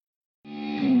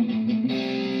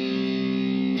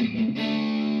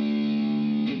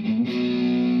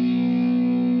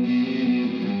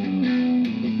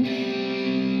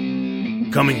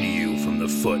Coming to you from the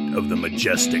foot of the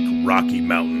majestic Rocky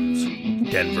Mountains,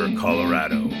 Denver,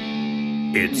 Colorado,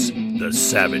 it's the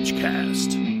Savage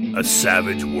Cast, a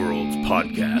Savage Worlds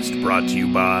podcast brought to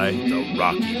you by the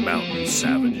Rocky Mountain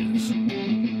Savages.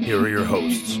 Here are your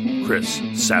hosts, Chris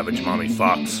Savage Mommy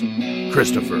Fox,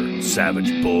 Christopher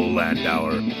Savage Bull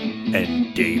Landauer,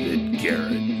 and David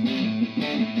Garrett.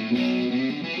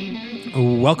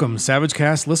 Welcome,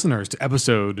 SavageCast listeners, to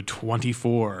episode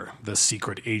 24, The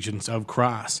Secret Agents of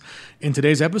Cross. In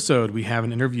today's episode, we have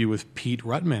an interview with Pete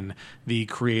Ruttman, the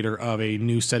creator of a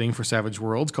new setting for Savage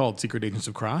Worlds called Secret Agents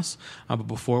of Cross. But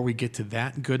before we get to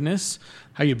that goodness,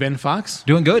 how you been, Fox?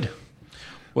 Doing good.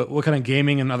 What kind of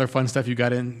gaming and other fun stuff you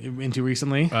got into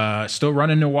recently? Still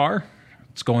running Noir.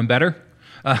 It's going better.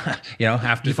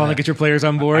 After you finally get your players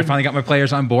on board. I finally got my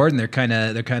players on board, and they're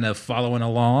kind of following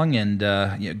along and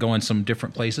going some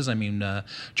different places. I mean,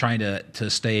 trying to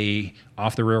stay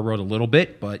off the railroad a little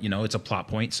bit, but it's a plot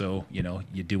point, so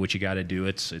you do what you got to do.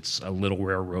 It's a little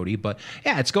railroady, but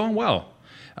yeah, it's going well.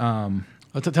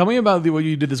 Tell me about what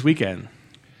you did this weekend.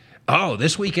 Oh,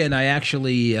 this weekend I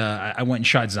actually I went and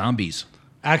shot zombies.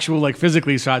 Actual,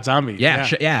 physically shot zombies.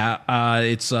 Yeah.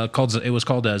 It was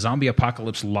called Zombie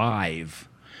Apocalypse Live.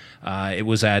 It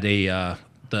was at the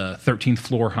 13th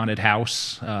floor haunted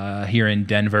house here in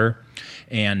Denver,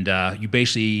 and you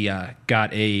basically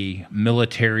got a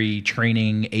military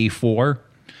training A4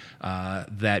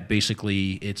 that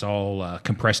basically it's all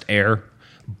compressed air,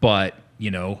 but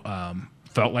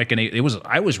felt like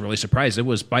I was really surprised. It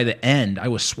was by the end I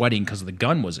was sweating because the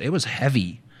gun was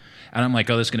heavy. And I'm like,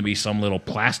 oh, this is going to be some little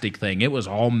plastic thing. It was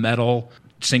all metal,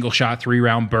 single shot,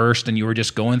 3-round burst, and you were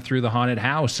just going through the haunted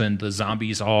house, and the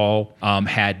zombies all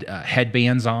had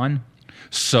headbands on.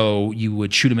 So you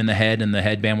would shoot them in the head, and the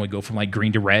headband would go from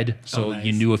green to red. So nice.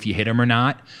 You knew if you hit them or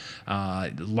not.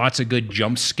 Lots of good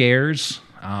jump scares.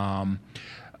 I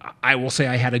will say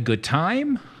I had a good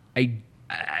time.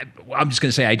 I'm just going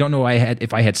to say I don't know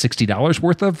if I had $60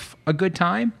 worth of a good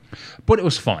time, but it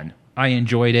was fun. I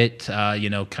enjoyed it,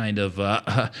 kind of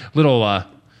little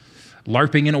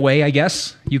LARPing in a way, I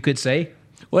guess you could say.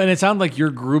 Well, and it sounded like your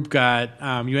group got,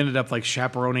 you ended up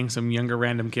chaperoning some younger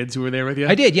random kids who were there with you?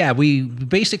 I did, yeah. We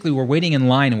basically were waiting in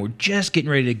line and we're just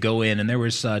getting ready to go in, and there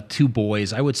was two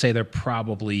boys. I would say they're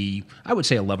probably,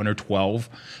 11 or 12,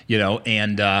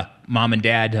 and mom and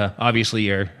dad obviously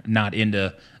are not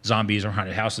into zombies or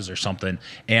haunted houses or something,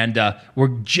 and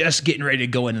we're just getting ready to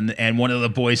go in, and one of the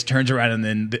boys turns around, and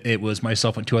then it was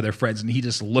myself and two other friends, and he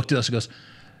just looked at us and goes,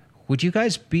 "Would you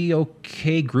guys be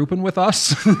okay grouping with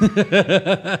us?"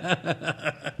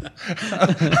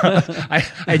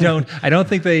 I don't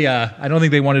think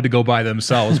they wanted to go by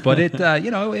themselves, but it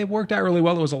it worked out really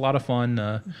well. It was a lot of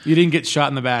fun. You didn't get shot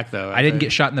in the back though. I didn't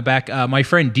get shot in the back. My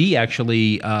friend Dee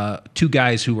actually, two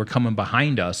guys who were coming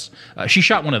behind us, she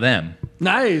shot one of them.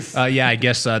 Nice. Yeah, I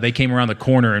guess they came around the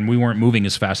corner and we weren't moving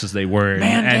as fast as they were,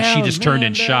 and she just turned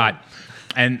and shot.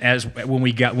 And when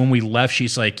we left,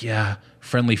 she's like, "Yeah,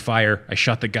 friendly fire. I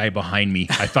shot the guy behind me.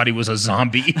 I thought he was a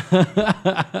zombie."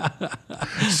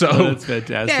 So that's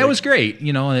fantastic. Yeah, it was great.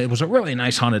 It was a really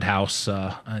nice haunted house,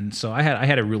 and so I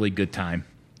had a really good time.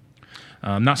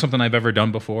 Not something I've ever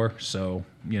done before, so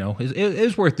it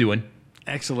was worth doing.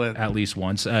 Excellent. At least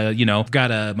once.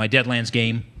 Got my Deadlands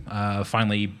game.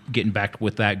 Finally getting back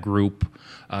with that group.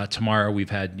 Tomorrow we've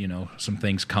had some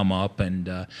things come up,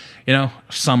 and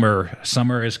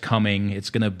summer is coming. It's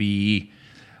going to be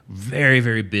very,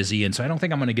 very busy, and so I don't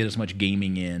think I'm going to get as much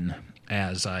gaming in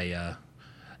as I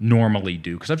normally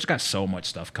do, because I've just got so much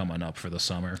stuff coming up for the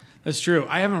summer. That's true.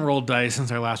 I haven't rolled dice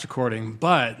since our last recording,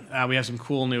 but we have some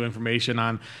cool new information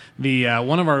on the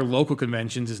one of our local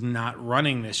conventions is not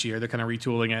running this year. They're kind of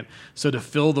retooling it. So to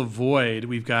fill the void,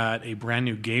 we've got a brand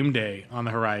new game day on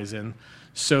the horizon.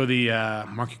 So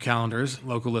mark your calendars,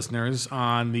 local listeners,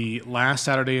 on the last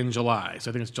Saturday in July. So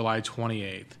I think it's July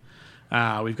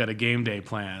 28th. We've got a game day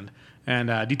planned, and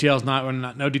no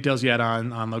details yet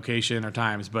on location or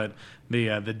times, but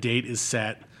the date is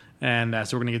set, and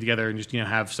so we're gonna get together and just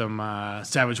have some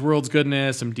Savage Worlds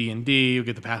goodness, some D&D. We'll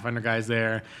get the Pathfinder guys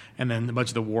there, and then a bunch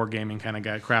of the wargaming kind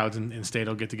of crowds in state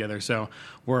will get together. So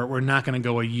we're not gonna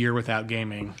go a year without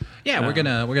gaming. Yeah, we're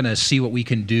gonna see what we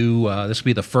can do. This will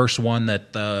be the first one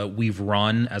that we've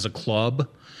run as a club.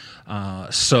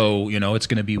 So it's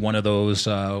going to be one of those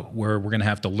where we're going to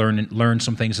have to learn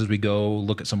some things as we go,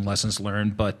 look at some lessons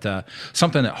learned, but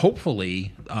something that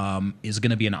hopefully is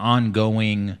going to be an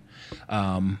ongoing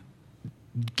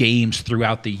games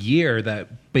throughout the year.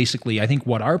 That basically, I think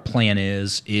what our plan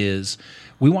is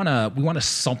we want to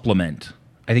supplement.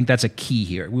 I think that's a key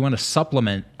here. We want to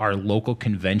supplement our local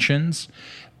conventions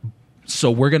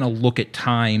So we're going to look at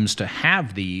times to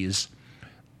have these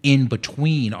in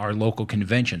between our local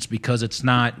conventions, because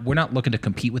we're not looking to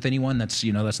compete with anyone. That's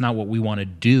not what we want to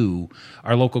do.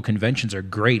 Our local conventions are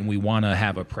great and we want to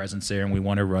have a presence there and we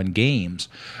want to run games,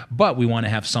 but we want to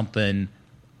have something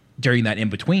during that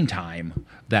in-between time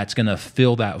that's going to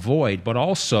fill that void, but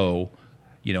also,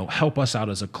 help us out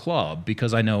as a club,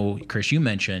 because I know, Chris, you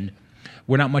mentioned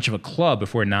we're not much of a club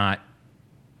if we're not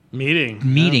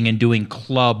meeting and doing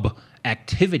club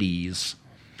activities.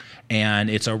 And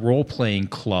it's a role-playing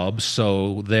club,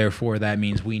 so therefore that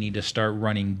means we need to start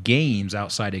running games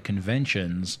outside of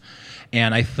conventions.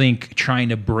 And I think trying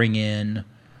to bring in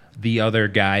the other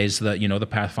guys, the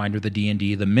Pathfinder, the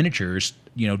D&D, the miniatures,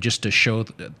 just to show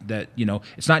that,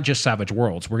 it's not just Savage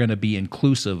Worlds. We're going to be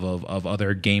inclusive of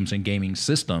other games and gaming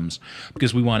systems,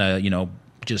 because we want to,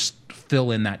 just fill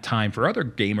in that time for other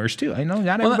gamers too. I know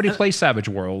not everybody plays Savage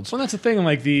Worlds. Well, that's the thing.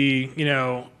 Like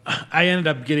I ended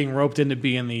up getting roped into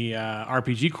being the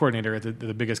RPG coordinator at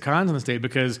the biggest cons in the state,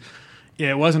 because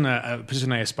it wasn't a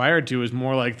position I aspired to. It was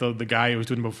more like the guy who was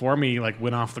doing before me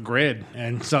went off the grid,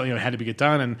 and so it had to get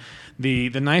done. And the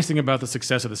nice thing about the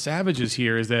success of the Savages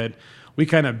here is that we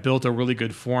kind of built a really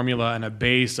good formula and a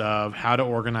base of how to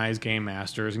organize game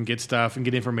masters and get stuff and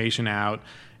get information out.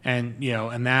 And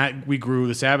and that we grew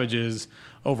the Savages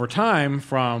over time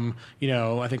from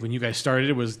I think when you guys started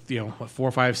it was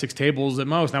 4, 5, 6 tables at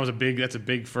most. That's a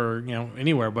big for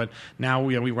anywhere. But now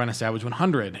we run a Savage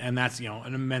 100, and that's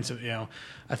an immense a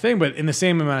thing. But in the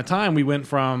same amount of time, we went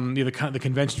from the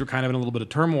conventions were kind of in a little bit of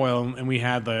turmoil, and we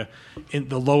had the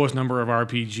lowest number of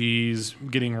RPGs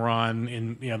getting run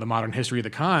in the modern history of the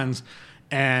cons.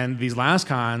 And these last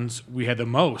cons, we had the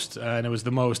most, and it was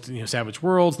the most Savage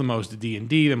Worlds, the most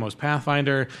D&D, the most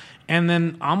Pathfinder, and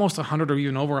then almost 100 or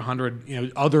even over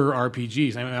 100 other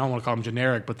RPGs. I don't want to call them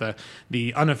generic, but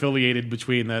the unaffiliated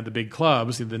between the big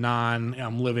clubs, the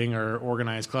non-living or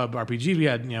organized club RPGs, we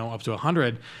had up to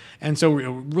 100, and so we're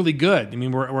really good. I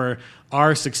mean,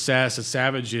 our success as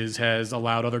Savages has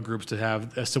allowed other groups to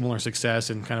have a similar success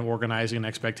in kind of organizing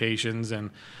expectations,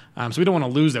 and so we don't want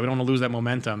to lose that. We don't want to lose that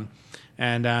momentum.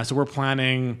 And so we're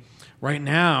planning right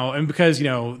now, and because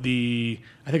I think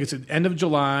it's the end of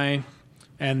July,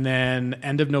 and then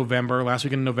end of November, last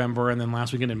weekend in November, and then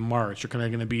last weekend in March are kind of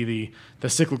going to be the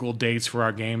cyclical dates for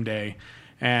our game day,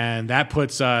 and that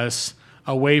puts us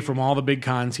away from all the big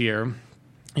cons here.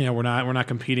 We're not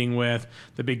competing with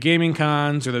the big gaming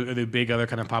cons or the big other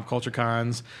kind of pop culture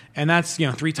cons, and that's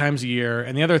 3 times a year.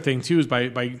 And the other thing too is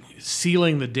by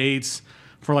sealing the dates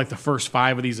for the first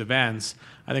 5 of these events,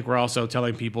 I think we're also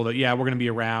telling people that we're going to be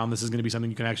around. This is going to be something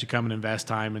you can actually come and invest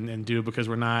time and do, because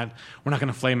we're not going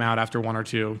to flame out after 1 or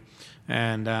 2,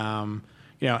 and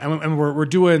and we're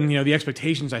doing the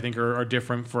expectations I think are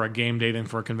different for a game day than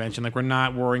for a convention. We're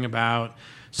not worrying about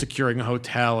securing a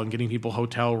hotel and getting people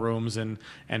hotel rooms and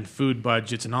food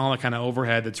budgets and all that kind of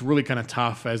overhead that's really kind of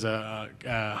tough as a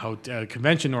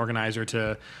convention organizer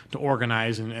to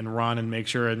organize and run and make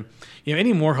sure. And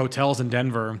any more hotels in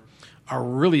Denver are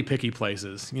really picky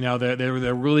places.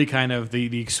 They're really kind of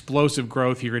the explosive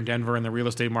growth here in Denver and the real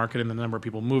estate market and the number of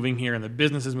people moving here and the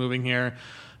businesses moving here.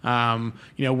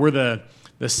 We're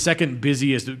the second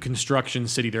busiest construction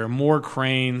city. There are more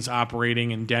cranes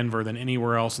operating in Denver than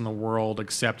anywhere else in the world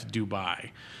except Dubai.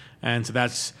 And so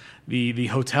that's the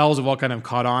hotels have all kind of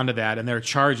caught on to that, and they're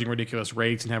charging ridiculous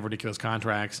rates and have ridiculous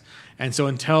contracts. And so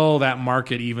until that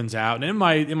market evens out, and it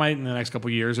might in the next couple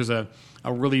of years, there's a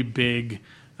really big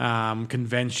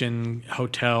convention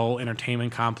hotel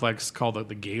entertainment complex called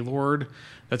the Gaylord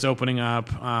that's opening up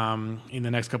in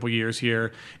the next couple of years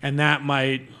here, and that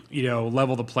might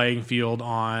level the playing field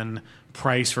on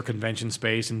price for convention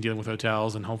space and dealing with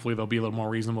hotels, and hopefully they'll be a little more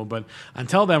reasonable. But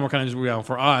until then, we're kind of just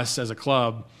for us as a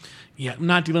club,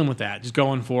 not dealing with that. Just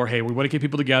going for, hey, we want to get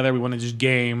people together. We want to just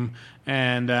game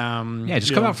and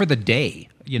just come out for the day.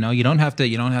 You don't have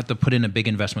to put in a big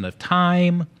investment of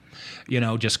time.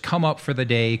 Just come up for the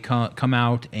day, come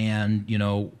out and,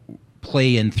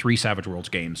 play in 3 Savage Worlds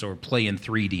games or play in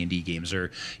 3 D&D games or,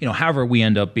 however we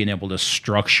end up being able to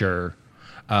structure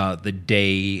the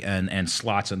day and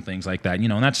slots and things like that.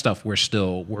 And that stuff we're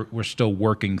still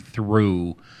working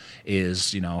through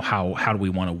is, how do we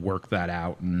want to work that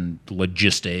out and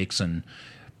logistics and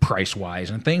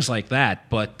price-wise and things like that.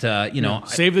 But,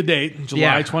 save the date,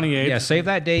 July 28th. Yeah, save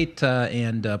that date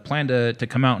and plan to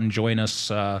come out and join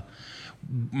us.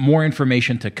 More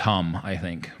information to come, I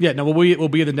think. Yeah, no, we'll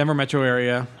be in the Denver metro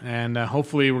area, and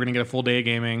hopefully we're going to get a full day of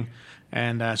gaming,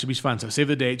 and it should be fun. So save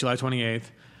the date, July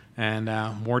 28th, and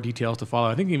more details to follow.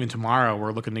 I think even tomorrow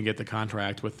we're looking to get the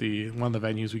contract with one of the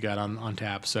venues we got on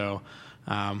tap. So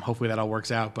Hopefully that all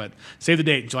works out. But save the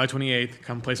date, July 28th.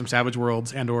 Come play some Savage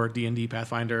Worlds and/or D&D,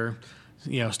 Pathfinder,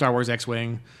 Star Wars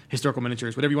X-Wing, historical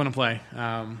miniatures, whatever you want to play.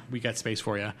 We got space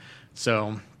for you.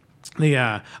 So.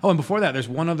 And before that, there's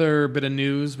one other bit of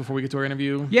news before we get to our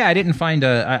interview. Yeah, I didn't find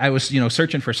I was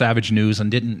searching for Savage news and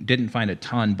didn't find a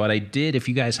ton, but I did. If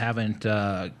you guys haven't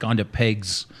gone to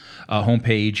Peg's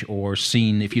homepage or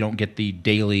seen, if you don't get the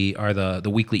daily or the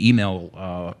weekly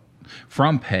email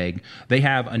from Peg, they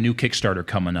have a new Kickstarter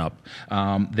coming up.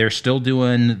 They're still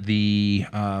doing the.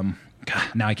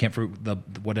 Now I can't remember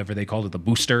whatever they called it, the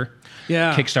booster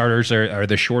Kickstarters or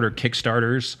the shorter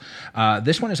Kickstarters.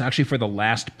 This one is actually for the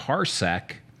last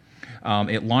parsec.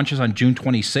 It launches on June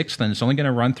 26th, and it's only going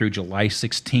to run through July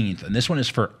 16th. And this one is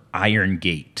for Iron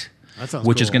Gate,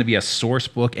 which is going to be a source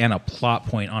book and a plot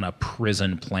point on a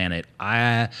prison planet.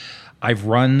 I've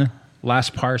run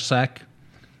last parsec.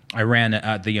 I ran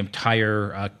the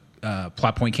entire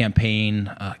plot point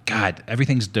campaign. God,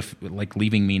 everything's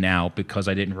leaving me now because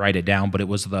I didn't write it down, but it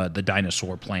was the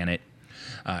dinosaur planet.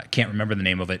 Can't remember the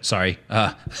name of it. Sorry.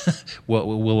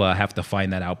 We'll have to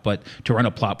find that out. But to run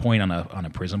a plot point on a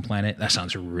prison planet, that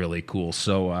sounds really cool.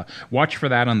 So watch for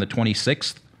that on the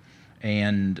 26th.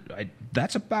 And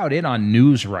that's about it on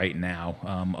news right now.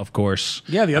 Of course.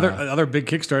 Yeah, the other big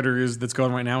Kickstarter that's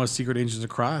going right now is Secret Agents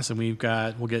Across, and we'll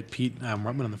get Pete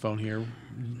Ruttman on the phone here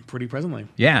pretty presently.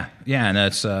 Yeah, and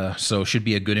that's so should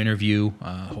be a good interview.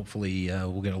 Hopefully,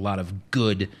 we'll get a lot of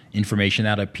good information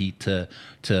out of Pete to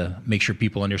make sure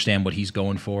people understand what he's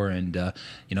going for, and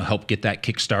help get that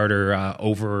Kickstarter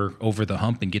over the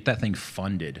hump and get that thing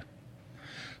funded.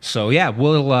 So yeah,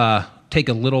 we'll take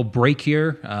a little break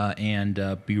here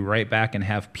and be right back and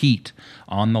have Pete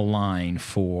on the line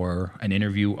for an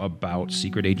interview about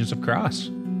Secret Agents of Cross.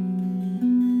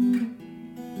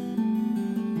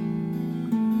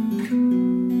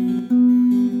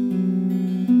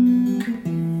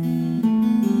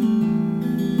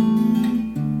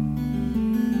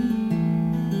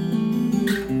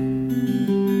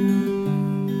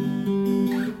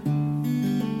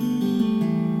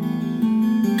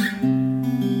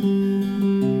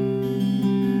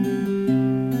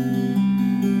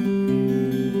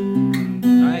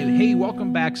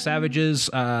 Savages,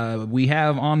 we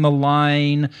have on the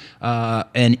line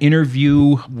an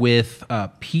interview with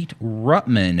Pete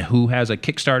Ruttman, who has a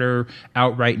Kickstarter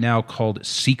out right now called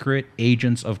Secret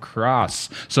Agents of Cross.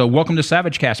 So welcome to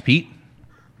SavageCast, Pete.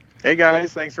 Hey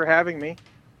guys, thanks for having me.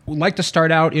 We'd like to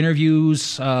start out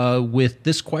interviews with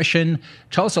this question.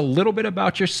 Tell us a little bit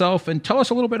about yourself and tell us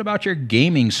a little bit about your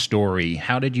gaming story.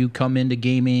 How did you come into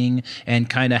gaming and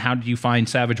kind of how did you find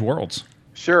Savage Worlds?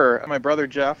 Sure. My brother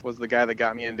Jeff was the guy that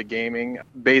got me into gaming.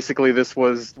 Basically, this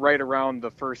was right around the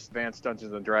first Advanced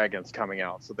Dungeons & Dragons coming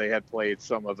out. So they had played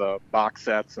some of the box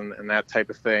sets and that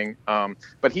type of thing.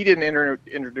 But he didn't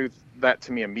introduce that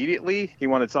to me immediately. He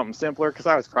wanted something simpler because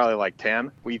I was probably like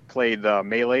 10. We played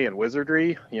Melee and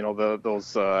Wizardry,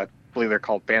 those, I believe they're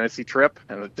called Fantasy Trip,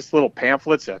 and just little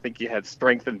pamphlets. I think you had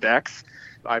Strength and Dex.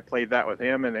 I played that with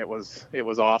him, and it was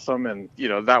awesome. And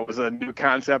that was a new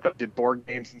concept. I did board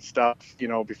games and stuff,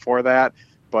 before that.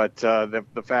 But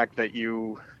the fact that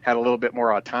you had a little bit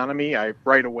more autonomy, I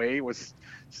right away was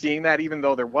seeing that, even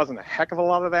though there wasn't a heck of a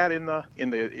lot of that in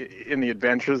the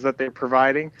adventures that they're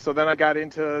providing. So then I got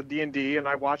into D&D, and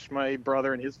I watched my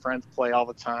brother and his friends play all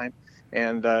the time,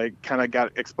 and kind of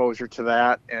got exposure to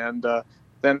that. And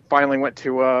then finally went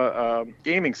to a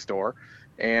gaming store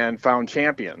and found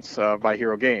Champions by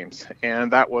Hero Games,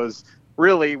 and that was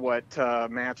really what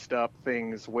matched up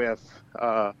things with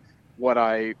what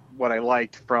I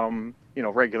liked from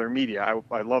regular media.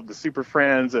 I love the Super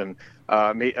Friends and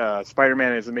Spider-Man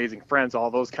and His Amazing Friends, all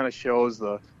those kind of shows.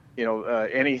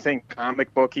 Anything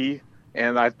comic booky,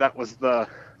 and that was the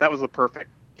perfect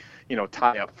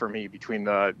tie up for me between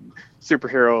the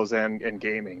superheroes and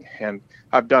gaming, and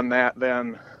I've done that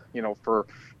then for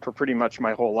pretty much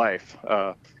my whole life.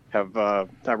 I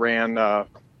ran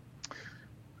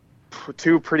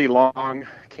two pretty long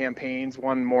campaigns,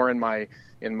 one more in my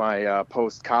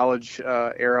post-college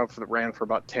era that ran for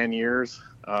about 10 years.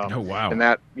 Oh, wow. And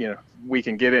that, we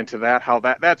can get into that, how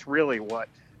that's really what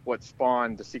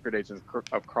spawned the Secret Agents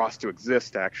of Cross to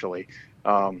exist, actually.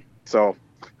 This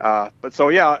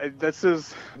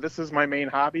is my main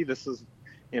hobby. This is,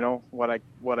 what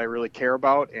I really care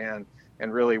about, and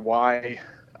really why,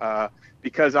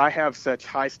 because I have such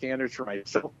high standards for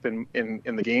myself in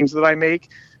the games that I make.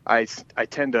 I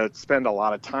tend to spend a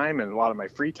lot of time and a lot of my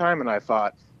free time, and I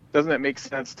thought, doesn't it make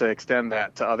sense to extend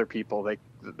that to other people?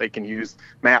 They can use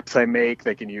maps I make,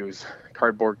 they can use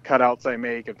cardboard cutouts I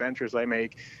make, adventures I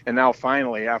make, and now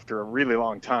finally, after a really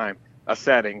long time, a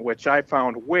setting, which I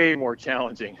found way more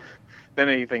challenging than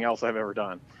anything else I've ever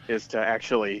done, is to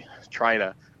actually try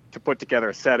to put together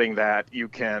a setting that you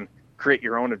can create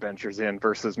your own adventures in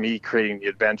versus me creating the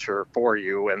adventure for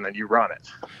you and then you run it.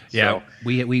 Yeah, so,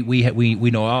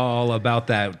 we know all about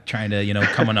that, trying to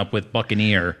coming up with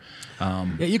Buccaneer. Yeah,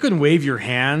 you can wave your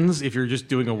hands if you're just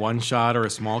doing a one shot or a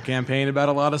small campaign about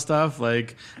a lot of stuff.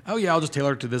 Like, oh yeah, I'll just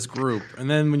tailor it to this group. And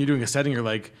then when you're doing a setting, you're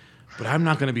like, but I'm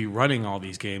not going to be running all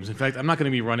these games. In fact, I'm not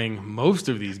going to be running most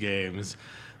of these games.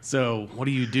 So what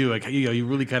do you do? Like, you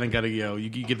really kind of got to, you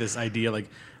get this idea like,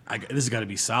 this has got to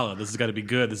be solid. This has got to be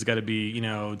good. This has got to be,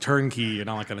 turnkey and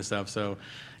all that kind of stuff. So,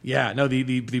 yeah, no,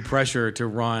 the pressure to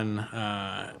run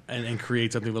and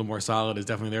create something a little more solid is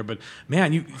definitely there. But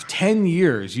man, 10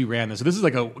 years you ran this, so this is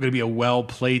like going to be a well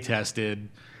play tested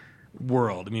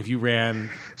world. I mean, if you ran,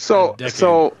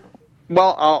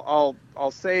 well,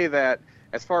 I'll say that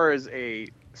as far as a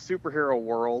superhero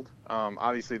world,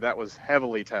 obviously that was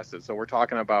heavily tested. So we're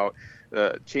talking about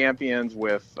champions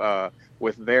with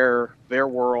their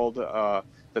world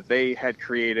that they had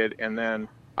created, and then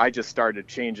I just started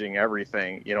changing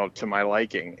everything, to my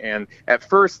liking. And at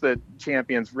first, the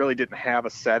champions really didn't have a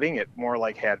setting; it more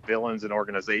like had villains and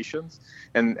organizations,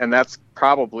 and that's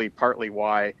probably partly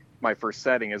why my first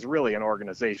setting is really an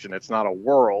organization. It's not a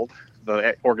world.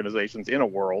 The organization's in a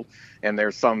world, and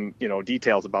there's some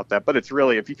details about that. But it's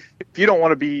really if you don't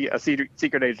want to be a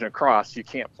secret agent across, you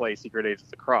can't play Secret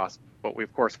Agents Across. But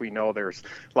of course we know there's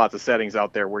lots of settings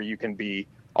out there where you can be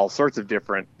all sorts of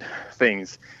different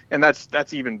things, and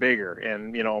that's even bigger.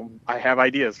 And I have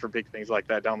ideas for big things like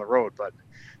that down the road.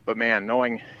 But man,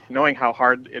 knowing how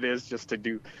hard it is just to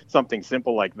do something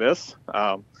simple like this.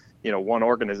 One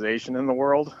organization in the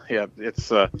world, yeah,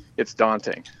 it's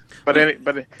daunting. But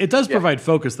it does provide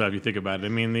focus, though, if you think about it. I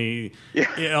mean,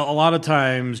 a lot of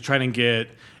times trying to get,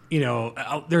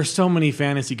 there's so many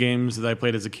fantasy games that I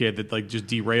played as a kid that like just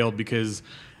derailed because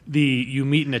you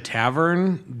meet in a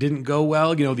tavern didn't go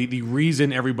well. The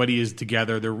reason everybody is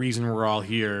together, the reason we're all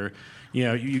here.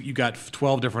 You got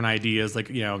 12 different ideas.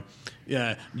 Like,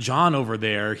 John over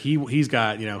there, he's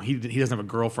got, he doesn't have a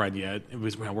girlfriend yet.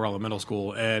 We're all in middle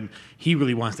school, and he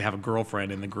really wants to have a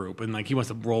girlfriend in the group, and like he wants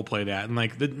to role play that, and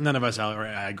like none of us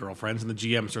had girlfriends, and the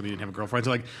GM certainly didn't have a girlfriend,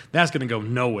 so like that's going to go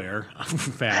nowhere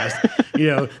fast.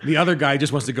 The other guy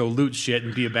just wants to go loot shit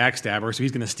and be a backstabber, so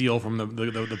he's going to steal from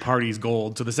the party's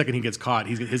gold. So the second he gets caught,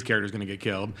 his character's going to get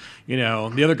killed.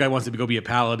 The other guy wants to go be a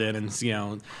paladin and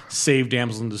save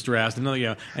damsels in distress. And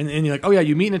you're like, oh yeah,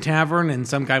 you meet in a tavern, and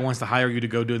some guy wants to hire you to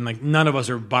go do it, and like none of us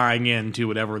are buying into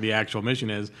whatever the actual mission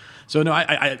is. So no,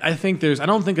 I think I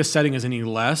don't think a setting is any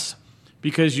less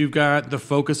because you've got the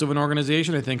focus of an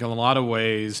organization. I think in a lot of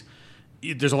ways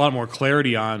there's a lot more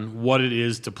clarity on what it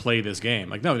is to play this game.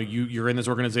 Like, no, you're in this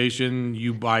organization,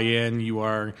 you buy in,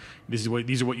 these are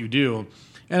what you do.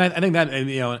 And I think that,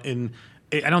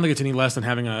 I don't think it's any less than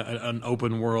having an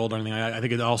open world or anything. I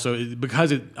think it also,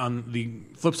 because on the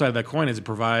flip side of that coin is it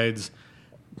provides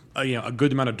a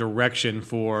good amount of direction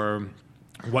for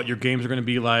what your games are going to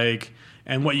be like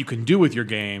and what you can do with your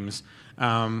games.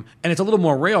 And it's a little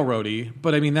more railroady,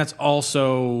 but I mean, that's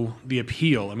also the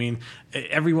appeal. I mean,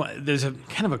 there's a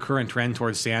kind of a current trend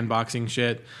towards sandboxing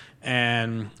shit,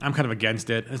 and I'm kind of against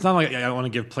it. It's not like I want to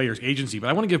give players agency, but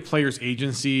I want to give players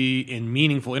agency in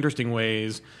meaningful, interesting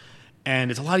ways. And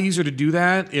it's a lot easier to do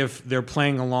that if they're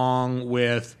playing along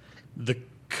with the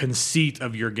conceit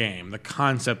of your game, the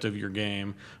concept of your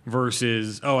game,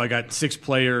 versus, I got 6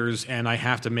 players and I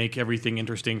have to make everything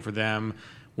interesting for them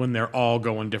when they're all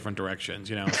going different directions,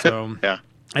 So yeah.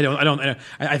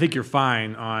 I think you're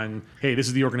fine on, hey, this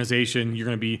is the organization, you're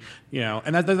going to be,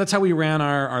 and that's how we ran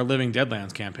our Living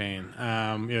Deadlands campaign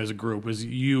as a group, was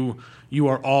you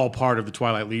are all part of the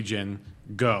Twilight Legion,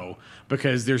 go,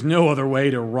 because there's no other way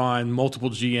to run multiple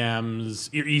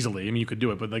GMs easily. I mean, you could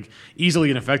do it, but like easily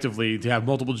and effectively to have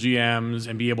multiple GMs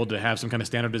and be able to have some kind of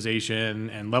standardization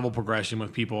and level progression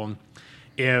with people.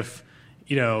 If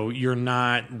you're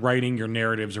not writing your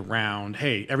narratives around,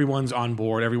 hey, everyone's on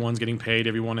board, everyone's getting paid,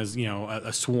 everyone is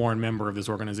a sworn member of this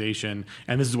organization,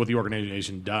 and this is what the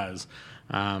organization does.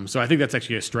 So I think that's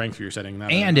actually a strength for your setting.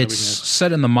 And it's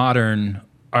set in the modern.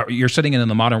 You're setting it in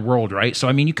the modern world, right? So,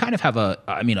 I mean, you kind of have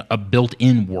a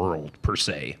built-in world per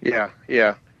se.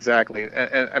 Yeah, exactly.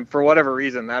 And for whatever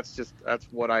reason, that's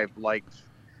what I've liked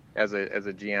as a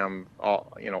GM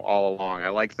all along. I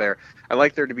like there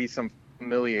to be some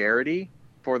familiarity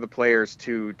for the players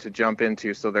to jump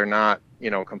into, so they're not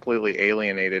completely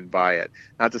alienated by it.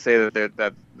 Not to say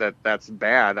that that's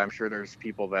bad. I'm sure there's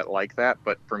people that like that,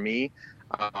 but for me,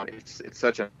 it's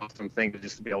such an awesome thing to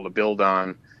just be able to build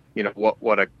on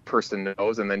what a person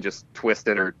knows, and then just twist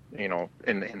it or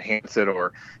enhance it,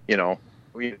 or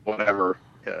whatever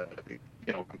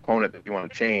component that you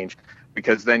want to change,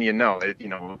 because then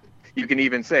you can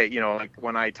even say, like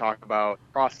when I talk about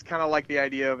cross, it's kind of like the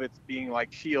idea of it being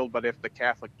like Shield, but if the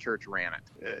Catholic Church ran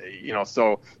it,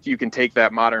 so you can take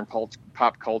that modern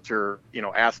pop culture,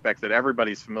 aspect that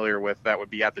everybody's familiar with that would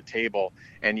be at the table,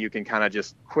 and you can kind of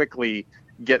just quickly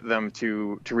get them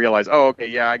to realize, oh, okay,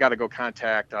 yeah, I got to go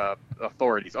contact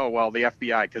authorities. Oh, well, the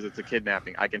FBI, because it's a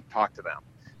kidnapping, I can talk to them.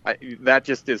 That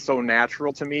just is so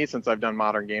natural to me since I've done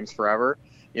modern games forever,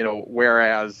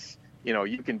 whereas,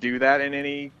 you can do that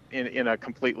in a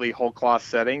completely whole cloth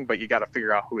setting, but you got to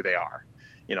figure out who they are,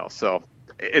 so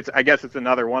I guess it's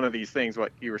another one of these things,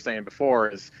 what you were saying before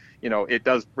is, it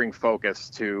does bring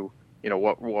focus to,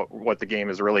 what the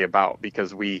game is really about,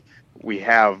 because we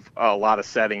have a lot of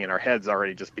setting in our heads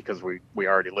already, just because we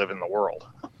already live in the world.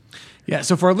 Yeah,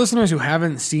 so for our listeners who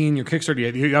haven't seen your Kickstarter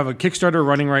yet, you have a Kickstarter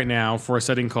running right now for a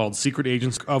setting called Secret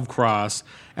Agents of Cross,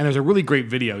 and there's a really great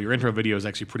video. Your intro video is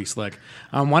actually pretty slick.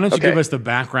 Why don't you give us the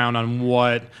background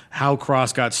on how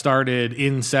Cross got started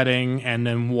in setting, and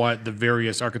then what the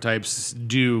various archetypes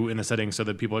do in the setting, so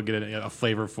that people get a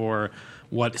flavor for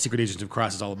what Secret Agents of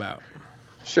Cross is all about?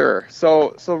 Sure.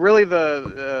 So really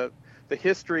the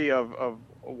history of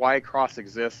why Cross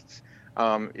exists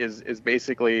is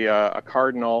basically a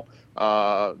cardinal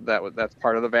that's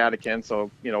part of the Vatican.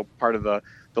 So part of the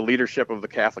leadership of the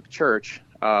Catholic Church.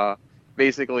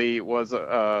 Basically was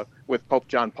with Pope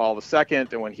John Paul II,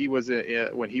 and when he was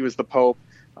the Pope,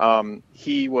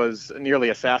 he was nearly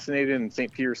assassinated in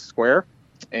St. Peter's Square,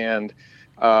 and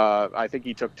I think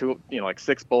he took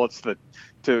 6 bullets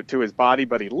to his body,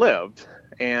 but he lived.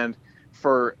 And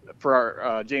for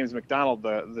our, James MacDonald,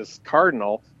 this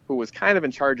cardinal, who was kind of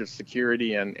in charge of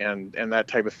security and that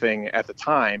type of thing at the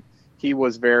time, he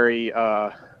was very,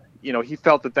 he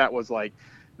felt that was like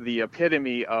the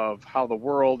epitome of how the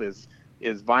world is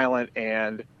violent,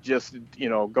 and just,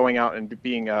 going out and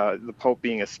being the Pope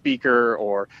being a speaker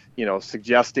or,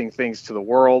 suggesting things to the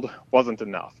world wasn't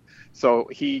enough. So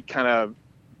he kind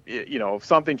of,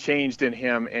 something changed in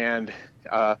him, and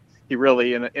he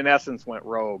really, in essence, went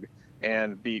rogue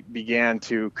and began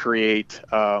to create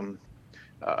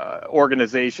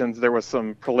organizations. There was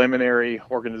some preliminary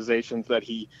organizations that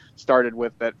he started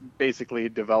with that basically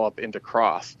develop into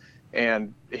Cross.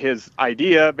 And his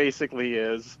idea basically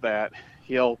is that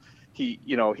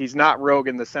he's not rogue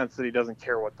in the sense that he doesn't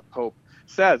care what the Pope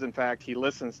says. In fact, he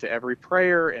listens to every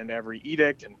prayer and every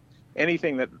edict and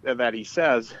anything that he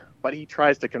says, but he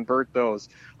tries to convert those,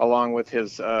 along with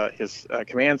his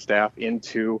command staff,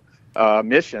 into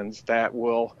missions that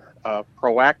will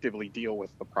proactively deal with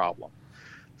the problem.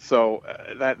 So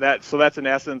that's in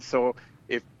essence. So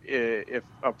if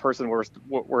a person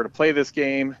were to play this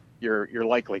game, you're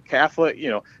likely Catholic.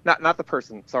 Not the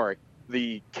person. Sorry,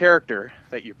 the character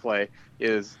that you play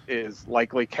is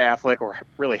likely Catholic, or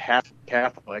really half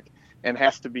Catholic, and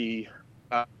has to be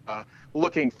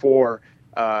looking for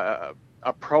a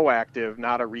proactive,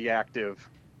 not a reactive,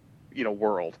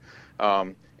 world.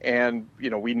 And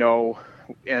we know,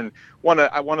 and one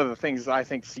of the things I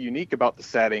think is unique about the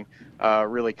setting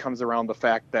really comes around the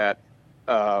fact that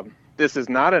this is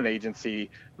not an agency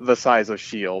the size of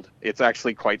Shield. It's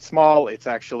actually quite small. It's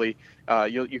actually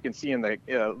you can see in the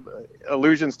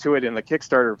allusions to it in the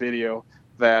Kickstarter video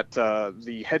that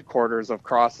the headquarters of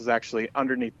Cross is actually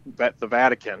underneath the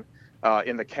Vatican,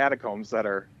 in the catacombs that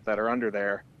are under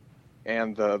there.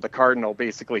 And the cardinal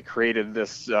basically created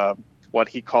this what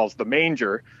he calls the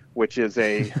manger, which is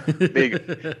a big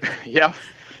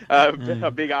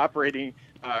a big operating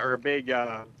or a big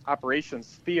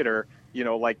operations theater,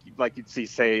 like you'd see,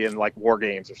 say, in like war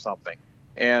games or something.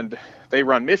 And they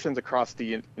run missions across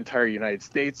the entire United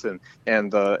States and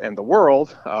the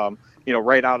world,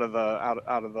 right out of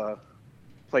the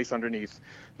place underneath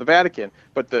the Vatican.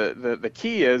 But the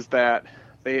key is that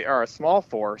they are a small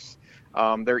force.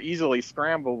 They're easily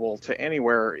scramblable to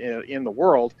anywhere in the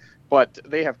world, but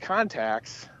they have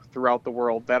contacts throughout the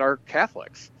world that are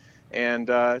Catholics. And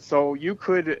so you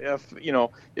could, if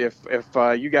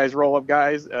you guys roll up,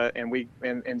 guys,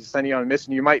 and send you on a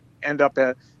mission, you might end up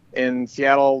in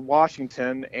Seattle,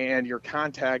 Washington, and your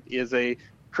contact is a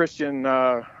Christian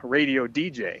radio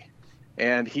DJ,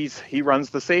 and he runs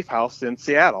the safe house in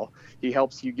Seattle. He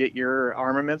helps you get your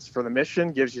armaments for the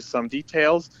mission, gives you some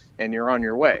details, and you're on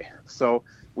your way. So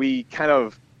we kind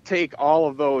of take all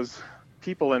of those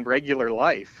people in regular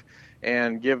life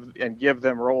and give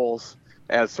them roles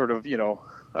as sort of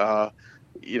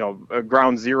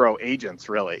ground zero agents,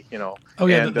 really. Oh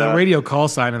yeah, and the radio call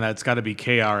sign on that's got to be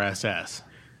KRSS.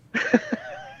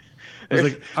 It's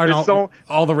like aren't There's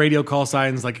all the radio call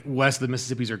signs like west of the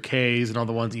Mississippi's are K's, and all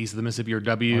the ones east of the Mississippi are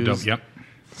W's. Yep.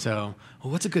 So,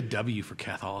 what's a good W for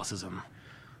Catholicism?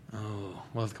 Oh,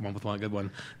 we'll have to come up with one good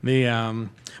one. But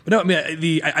no, I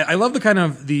mean, I love the kind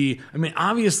of I mean,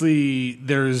 obviously,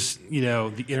 there's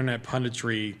the internet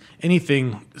punditry.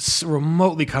 Anything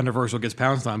remotely controversial gets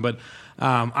pounced on, but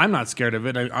I'm not scared of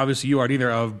it. Obviously, you aren't either.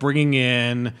 Of bringing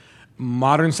in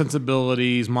modern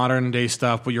sensibilities, modern day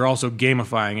stuff, but you're also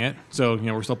gamifying it. So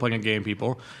we're still playing a game,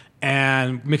 people.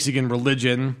 And mixing in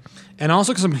religion and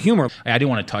also some humor. I do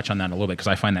want to touch on that a little bit because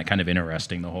I find that kind of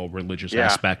interesting, the whole religious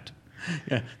aspect.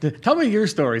 Yeah, tell me your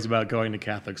stories about going to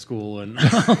Catholic school and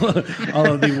all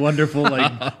of the wonderful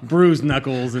bruised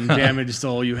knuckles and damaged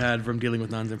soul you had from dealing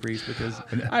with nuns and priests. Because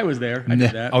I was there, I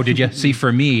did that. Oh, did you? See,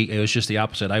 for me, it was just the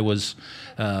opposite. I was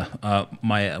one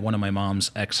of my mom's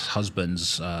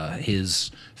ex-husbands. His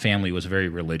family was very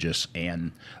religious,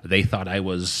 and they thought I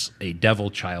was a devil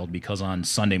child because on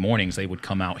Sunday mornings they would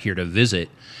come out here to visit,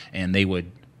 and they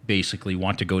would basically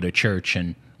want to go to church,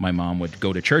 and my mom would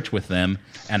go to church with them,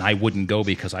 and I wouldn't go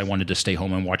because I wanted to stay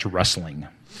home and watch wrestling.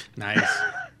 Nice.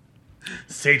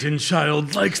 Satan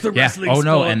child likes the wrestling sport.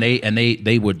 No, and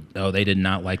they would. Oh, they did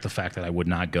not like the fact that I would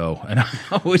not go, and I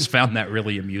always found that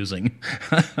really amusing.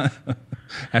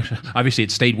 Actually, obviously,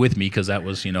 it stayed with me because that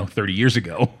was 30 years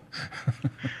ago.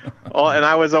 Well, and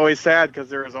I was always sad because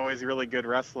there was always really good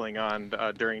wrestling on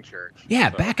during church.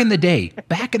 Yeah, so. Back in the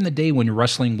day when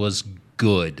wrestling was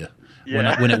good.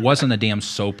 Yeah. When it wasn't a damn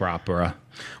soap opera.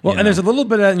 Well, and there's a little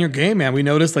bit of that in your game, man. We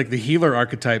noticed the healer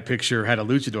archetype picture had a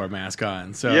luchador mask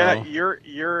on. So yeah,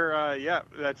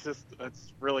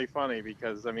 that's really funny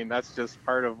because I mean that's just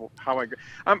part of how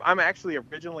I'm actually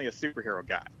originally a superhero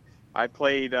guy. I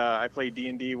played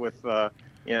D&D with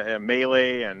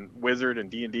Melee and Wizard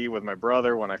and D&D with my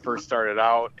brother when I first started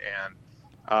out, and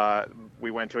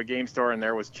we went to a game store and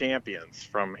there was Champions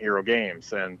from Hero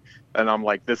Games, and I'm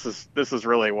like, this is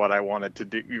really what I wanted to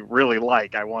do.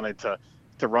 I wanted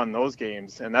to run those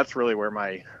games, and that's really where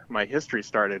my history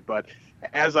started. But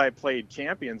as I played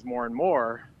Champions more and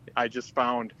more, I just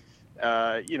found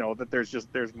that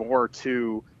there's more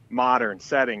to modern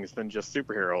settings than just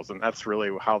superheroes, and that's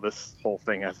really how this whole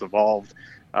thing has evolved.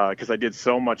 Because I did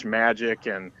so much magic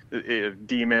and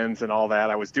demons and all that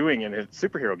I was doing in a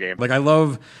superhero game. I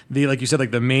love like you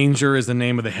said, the manger is the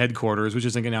name of the headquarters, which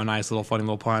is a nice little funny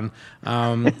little pun.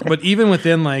 But even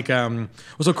within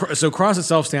so CROSS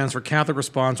itself stands for Catholic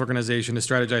Response Organization to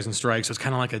Strategize and Strike. So it's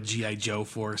kind of like a G.I. Joe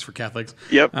force for Catholics.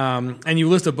 Yep. And you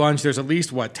list a bunch. There's at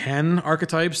least 10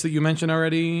 archetypes that you mentioned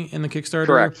already in the Kickstarter.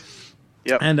 Correct.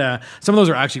 Yep. And some of those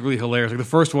are actually really hilarious. The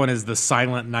first one is the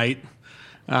Silent Knight.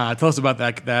 Tell us about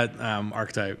that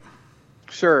archetype.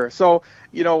 Sure. So,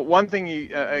 one thing,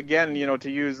 to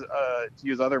use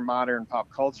other modern pop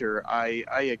culture,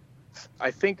 I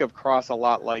think of CROSS a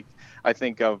lot like I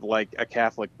think of a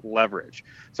Catholic Leverage.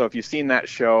 So if you've seen that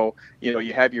show,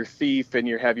 you have your thief and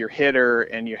you have your hitter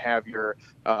and you have your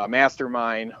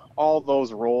mastermind. All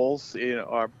those roles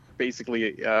are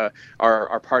basically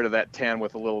are part of that 10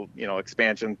 with a little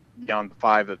expansion beyond the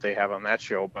 5 that they have on that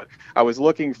show. But I was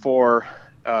looking for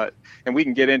and we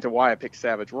can get into why I picked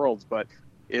Savage Worlds, but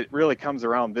it really comes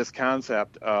around this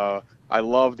concept. I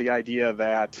love the idea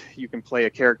that you can play a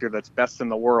character that's best in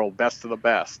the world, best of the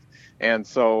best. And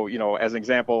so, as an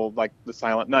example, like the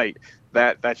Silent Knight,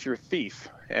 that's your thief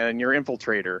and your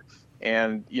infiltrator.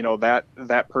 And,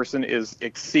 that person is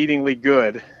exceedingly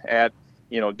good at,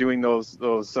 doing those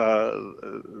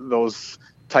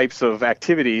types of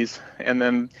activities. And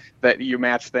then that you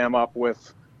match them up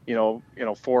with, 4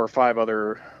 or 5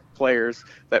 other players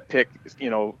that pick,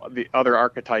 the other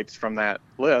archetypes from that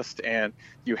list, and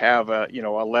you have a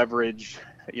leverage,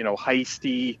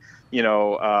 heisty,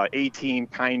 A-team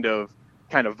kind of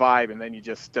vibe, and then you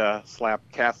just slap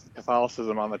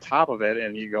Catholicism on the top of it,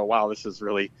 and you go, wow, this is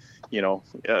really,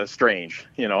 strange,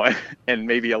 and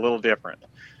maybe a little different.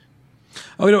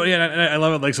 Oh, I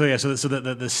love it. So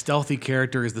the stealthy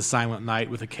character is the Silent Knight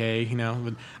with a K. You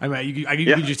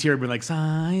can just hear it being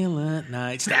Silent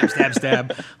Night, stab, stab,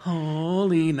 stab,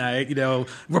 Holy Night.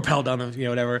 Rappel down the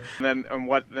whatever. And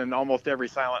then almost every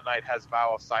Silent Knight has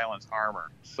Vow of Silence armor.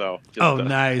 So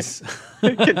nice.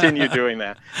 Continue doing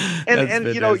that. And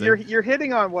fantastic. you're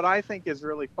hitting on what I think is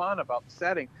really fun about the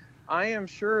setting. I am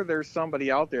sure there's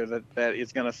somebody out there that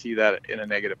is going to see that in a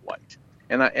negative light.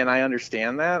 And I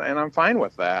understand that, and I'm fine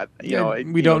with that.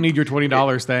 We don't need your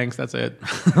 $20. Thanks. That's it.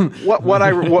 what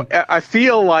I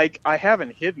feel like I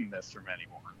haven't hidden this from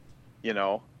anyone.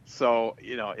 So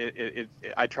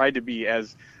I tried to be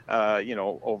as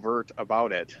overt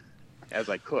about it. as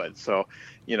I could. So,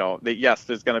 yes,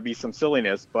 there's going to be some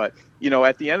silliness, but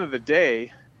at the end of the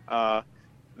day,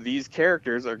 these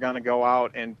characters are going to go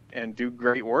out and do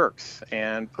great works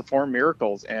and perform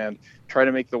miracles and try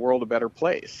to make the world a better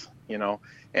place.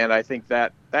 And I think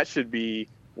that should be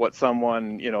what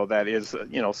someone that is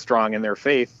strong in their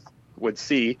faith would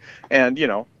see, and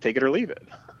take it or leave it.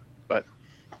 But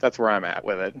that's where I'm at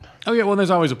with it. Oh yeah, well, there's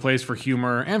always a place for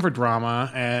humor and for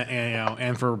drama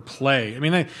and for play. I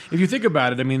mean, if you think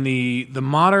about it, I mean the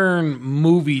modern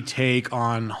movie take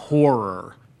on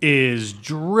horror is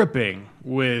dripping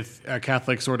with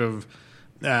Catholic sort of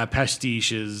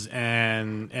pastiches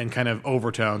and kind of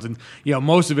overtones, and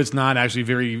most of it's not actually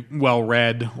very well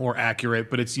read or accurate,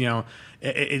 but it's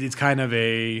it's kind of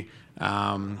a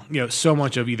so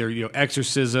much of either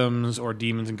exorcisms or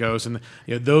demons and ghosts, and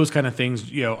those kind of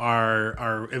things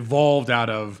are evolved out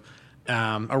of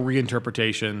a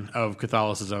reinterpretation of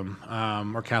Catholicism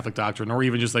or Catholic doctrine, or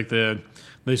even just like the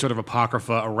sort of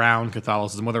apocrypha around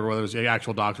Catholicism, whether it's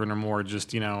actual doctrine or more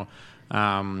just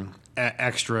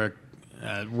extra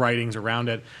writings around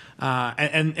it,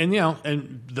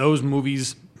 and those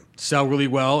movies sell really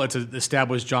well. It's an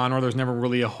established genre. There's never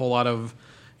really a whole lot of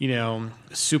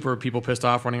super people pissed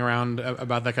off running around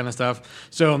about that kind of stuff.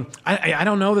 So I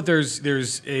don't know that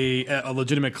there's a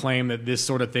legitimate claim that this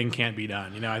sort of thing can't be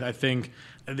done. I think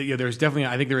there's definitely,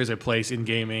 I think there is a place in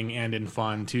gaming and in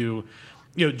fun to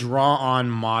draw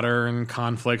on modern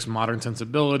conflicts, modern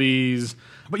sensibilities,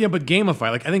 but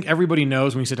gamify. Like, I think everybody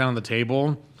knows when you sit down at the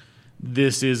table,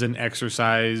 this is an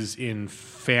exercise in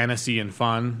fantasy and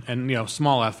fun, and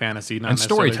small f fantasy, not and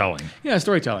storytelling. Yeah,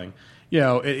 storytelling.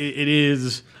 It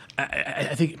is.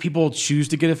 I think people choose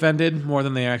to get offended more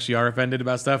than they actually are offended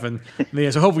about stuff, and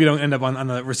so hopefully we don't end up on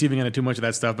the receiving end of too much of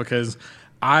that stuff, because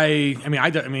I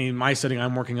mean, my setting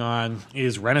I'm working on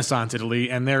is Renaissance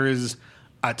Italy, and there is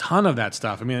a ton of that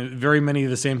stuff. I mean, very many of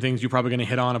the same things you're probably going to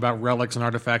hit on about relics and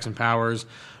artifacts and powers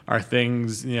are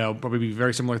things, probably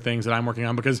very similar things that I'm working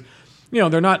on, because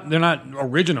they're not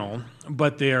original,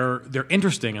 but they're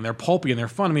interesting and they're pulpy and they're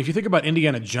fun. I mean, if you think about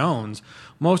Indiana Jones,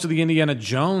 most of the Indiana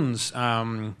Jones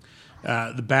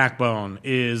the backbone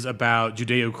is about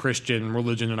Judeo-Christian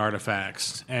religion and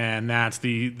artifacts, and that's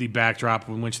the backdrop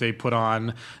in which they put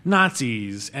on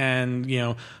Nazis and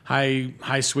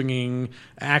high swinging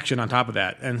action on top of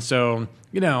that. And so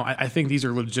I think these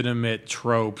are legitimate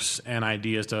tropes and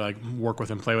ideas to like work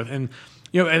with and play with. And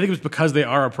I think it's because they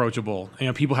are approachable.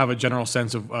 People have a general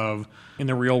sense of in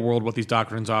the real world what these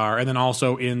doctrines are, and then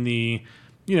also in the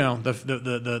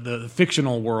the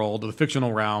fictional world, the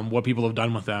fictional realm, what people have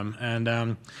done with them. And I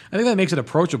think that makes it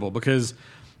approachable, because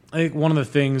I think one of the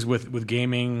things with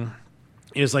gaming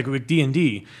is like with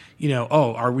D&D,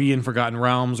 are we in Forgotten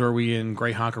Realms, or are we in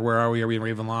Greyhawk, or where are we? Are we in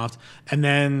Ravenloft? And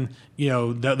then,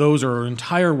 those are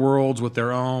entire worlds with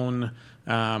their own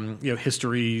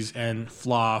histories and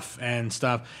fluff and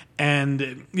stuff.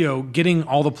 And, getting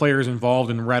all the players involved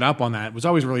and read up on that was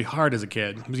always really hard as a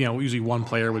kid. Because, usually one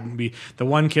player would be the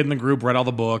one kid in the group, read all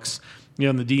the books,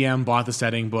 and the DM bought the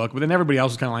setting book, but then everybody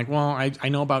else was kind of like, well, I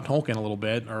know about Tolkien a little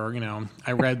bit, or,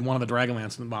 I read one of the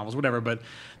Dragonlance novels, whatever. But,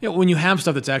 when you have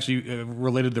stuff that's actually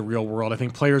related to the real world, I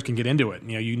think players can get into it.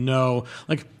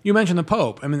 Like you mentioned the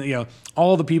Pope. I mean,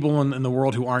 all the people in the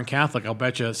world who aren't Catholic, I'll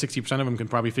bet you 60% of them can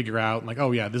probably figure out, like,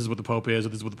 oh yeah, this is what the Pope is, or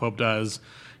this is what the Pope does.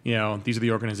 These are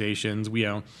the organizations.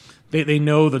 They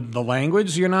know the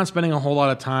language, so you're not spending a whole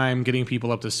lot of time getting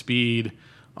people up to speed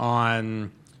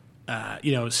on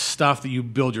stuff that you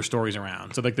build your stories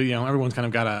around. So like everyone's kind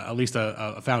of got at least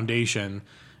a foundation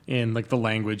in like the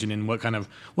language and in what kind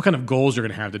of goals you're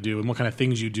going to have to do and what kind of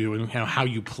things you do and how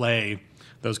you play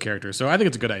those characters. So I think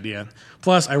it's a good idea.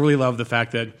 Plus, I really love the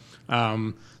fact that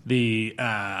like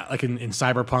in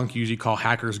Cyberpunk, you usually call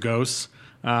hackers ghosts.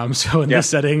 So in this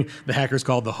setting, the hacker's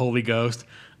called the Holy Ghost.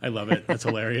 I love it. That's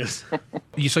hilarious.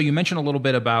 So you mentioned a little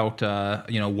bit about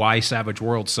why Savage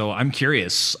Worlds. So I'm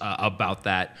curious about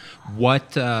that.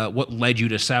 What led you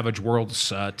to Savage Worlds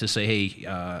to say,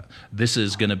 hey, this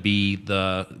is going to be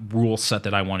the rule set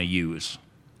that I want to use?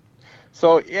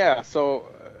 So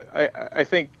I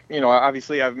think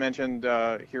obviously I've mentioned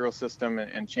Hero System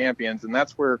and Champions, and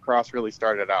that's where Cross really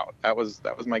started out. That was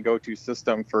my go-to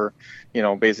system for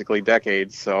basically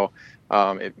decades. So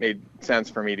it made sense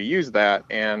for me to use that.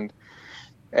 And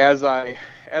as I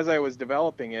was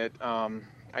developing it, I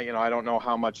don't know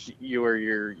how much you or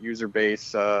your user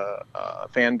base,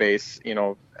 fan base,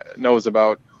 knows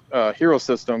about Hero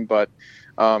System, but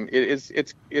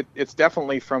it's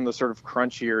definitely from the sort of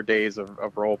crunchier days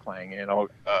of role playing.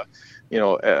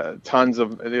 Tons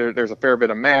of there's a fair bit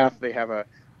of math. They have a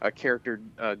character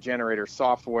generator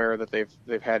software that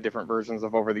they've had different versions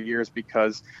of over the years,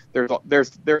 because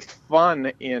there's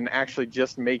fun in actually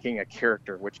just making a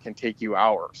character, which can take you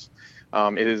hours.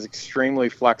 It is extremely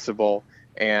flexible,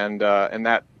 and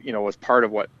that was part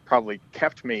of what probably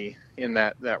kept me in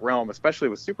that realm, especially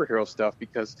with superhero stuff,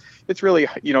 because it's really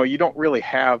you don't really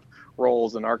have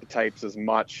roles and archetypes as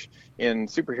much in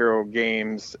superhero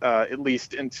games, at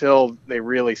least until they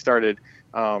really started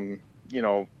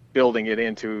building it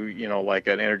into like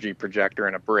an energy projector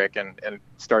and a brick, and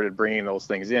started bringing those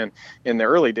things in. In the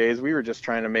early days, we were just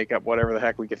trying to make up whatever the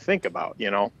heck we could think about,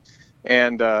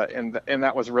 and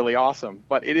that was really awesome.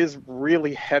 But it is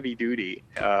really heavy duty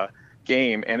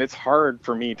game, and it's hard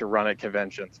for me to run at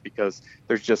conventions because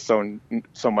there's just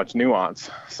so much nuance.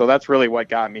 So that's really what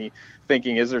got me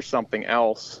thinking, is there something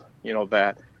else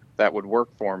that would work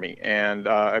for me? And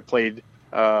I played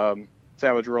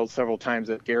Savage Worlds several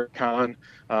times at GarrettCon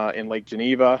in Lake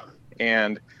Geneva,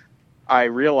 and I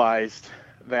realized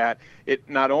that it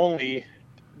not only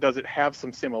does it have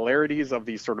some similarities of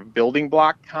these sort of building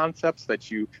block concepts that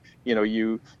you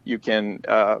can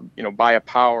buy a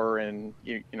power, and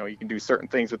you can do certain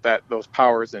things with those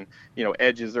powers, and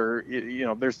edges, or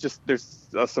there's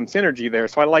some synergy there.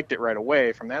 So I liked it right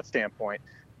away from that standpoint.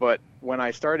 But when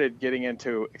I started getting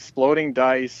into exploding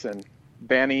dice and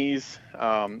bennies,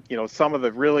 some of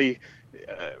the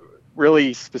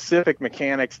really specific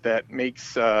mechanics that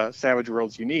makes Savage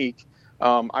Worlds unique,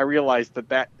 I realized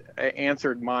that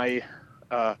answered my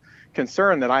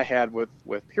concern that I had with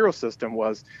Hero System.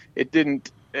 Was it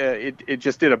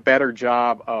just did a better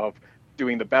job of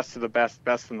doing the best of the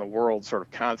best in the world sort of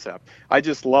concept. I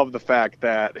just love the fact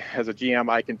that as a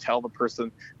GM, I can tell the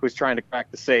person who's trying to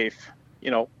crack the safe,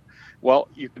 well,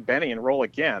 you can Benny and roll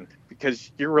again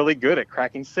because you're really good at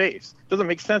cracking safes. It doesn't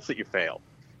make sense that you failed.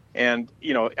 And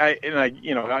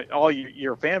all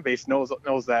your fan base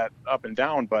knows that up and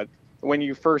down. But when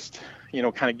you first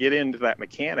kind of get into that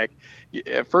mechanic,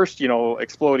 at first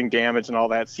exploding damage and all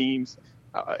that seems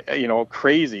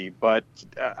crazy, but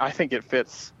I think it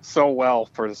fits so well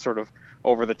for the sort of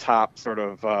over the top sort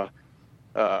of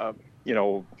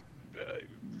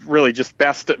really just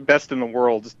best in the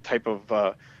world type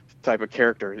of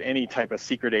character, any type of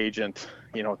secret agent,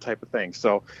 type of thing.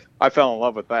 So I fell in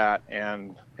love with that,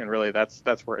 and really that's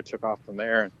where it took off from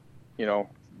there. And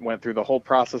went through the whole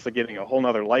process of getting a whole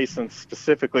nother license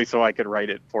specifically so I could write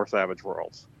it for Savage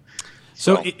Worlds.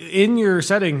 So in your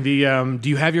setting, do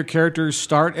you have your characters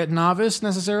start at novice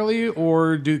necessarily,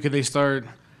 or could they start?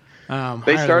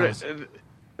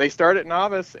 They start at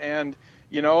novice, and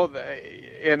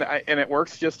and it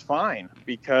works just fine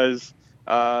because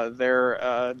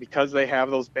because they have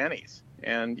those bennies,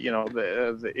 and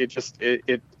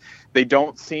they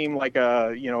don't seem like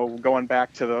going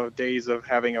back to the days of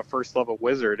having a first level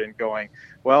wizard and going,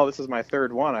 well, this is my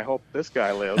third one, I hope this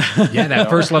guy lives. Yeah, that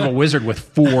first level wizard with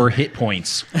 4 hit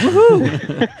points.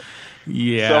 Woohoo!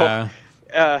 Yeah.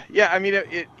 So, I mean,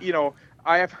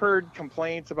 I have heard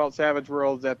complaints about Savage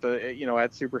Worlds at the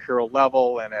at superhero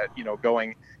level, and at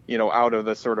going out of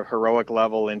the sort of heroic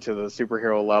level into the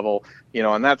superhero level,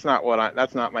 and that's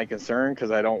not my concern,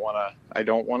 because I don't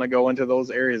want to go into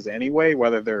those areas anyway,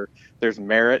 whether there's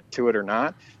merit to it or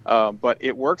not. But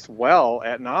it works well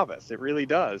at novice, it really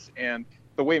does. And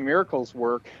the way miracles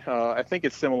work, I think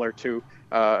it's similar to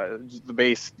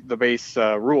the base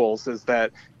rules, is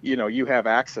that you have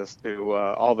access to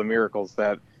all the miracles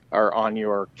that are on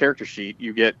your character sheet.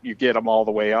 You get them all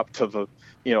the way up to the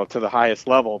to the highest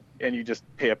level, and you just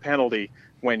pay a penalty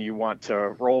when you want to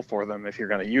roll for them if you're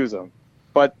going to use them.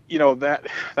 But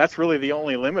that's really the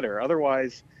only limiter.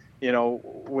 Otherwise,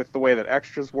 with the way that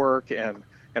extras work and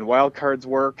wild cards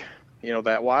work,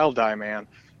 that wild die, man,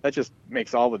 that just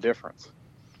makes all the difference.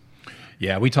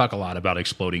 Yeah, we talk a lot about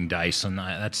exploding dice, and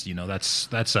that's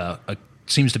a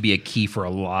seems to be a key for a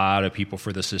lot of people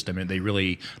for the system, and they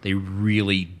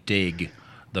really dig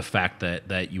the fact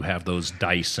that you have those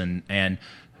dice, and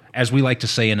as we like to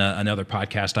say in another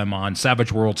podcast I'm on,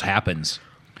 Savage Worlds happens,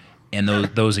 and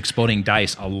those exploding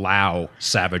dice allow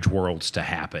Savage Worlds to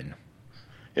happen.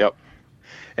 Yep.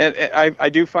 And I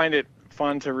do find it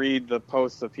fun to read the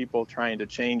posts of people trying to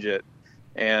change it,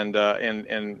 and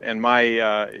my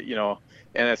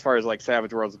and as far as like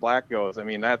Savage Worlds Black goes, I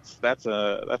mean that's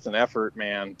an effort,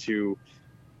 man, to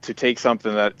take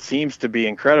something that seems to be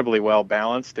incredibly well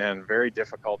balanced and very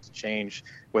difficult to change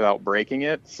without breaking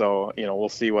it. So we'll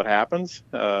see what happens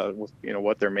with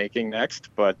what they're making next.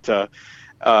 But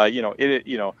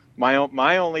my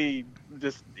only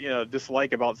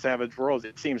dislike about Savage Worlds,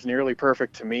 it seems nearly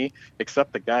perfect to me,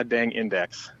 except the goddamn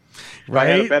index. If I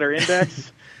had a better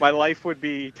index, my life would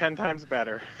be 10 times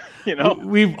better. You know,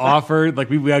 we've offered, like,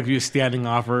 we actually a standing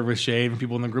offer with Shane and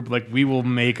people in the group, like, we will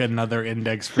make another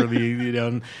index for the, you know,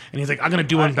 and he's like, I'm going to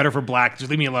do one better for black. Just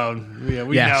leave me alone.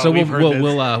 Yeah, so we'll be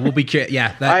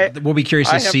we'll be curious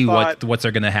to see what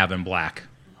they're going to have in black.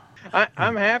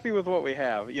 I'm happy with what we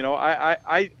have. You know,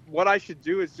 I what I should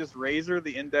do is just razor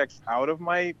the index out of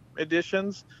my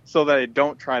editions so that I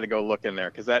don't try to go look in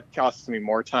there, because that costs me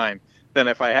more time than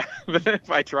if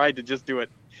I tried to just do it,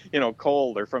 you know,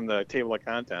 cold or from the table of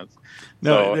contents.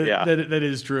 No, so, that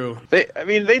is true.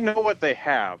 They know what they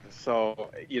have. So,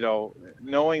 you know,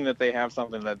 knowing that they have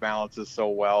something that balances so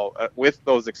well with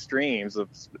those extremes of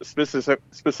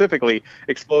specifically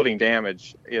exploding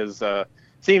damage is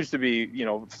seems to be, you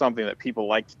know, something that people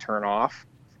like to turn off,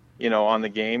 you know, on the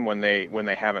game when they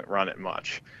haven't run it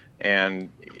much. And,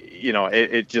 you know,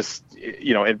 it just,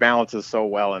 you know, it balances so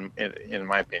well in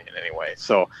my opinion anyway.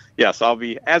 So yes,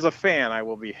 as a fan, I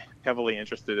will be heavily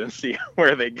interested in seeing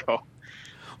where they go.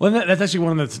 Well, that's actually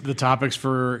one of the topics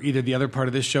for either the other part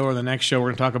of this show or the next show. We're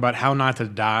going to talk about how not to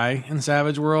die in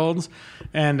Savage Worlds.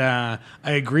 And I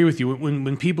agree with you.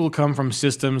 When people come from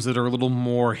systems that are a little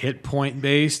more hit point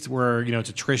based, where, you know,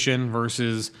 it's attrition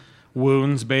versus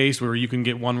wounds based, where you can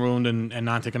get one wound and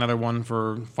not take another one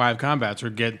for 5 combats,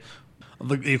 or get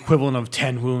the equivalent of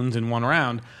 10 wounds in one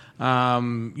round.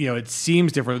 You know, it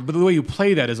seems different, but the way you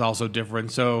play that is also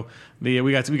different. So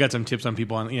we got some tips on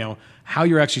people on, you know, how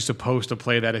you're actually supposed to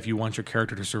play that if you want your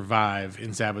character to survive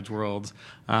in Savage Worlds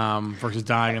versus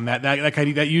dying, and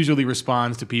that usually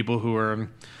responds to people who are,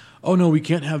 oh no, we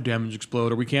can't have damage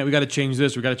explode, or we got to change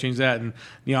this, we got to change that, and,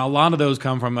 you know, a lot of those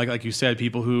come from, like you said,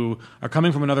 people who are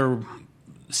coming from another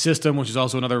system, which is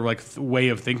also another way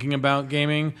of thinking about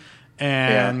gaming.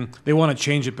 And they want to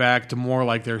change it back to more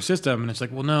like their system. And it's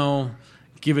like, well, no,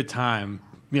 give it time.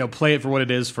 You know, play it for what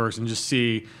it is first and just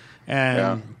see.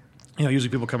 And, you know, usually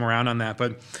people come around on that.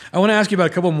 But I want to ask you about a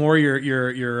couple more of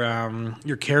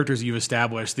your characters you've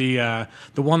established. The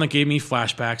one that gave me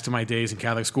flashbacks to my days in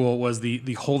Catholic school was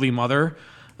the Holy Mother.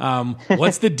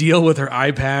 What's the deal with her eye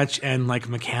patch and, like,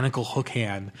 mechanical hook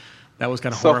hand? That was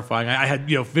kind of horrifying. I had,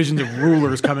 you know, visions of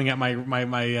rulers coming at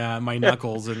my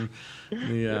knuckles and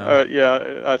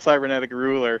a cybernetic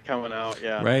ruler coming out.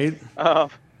 Yeah, right.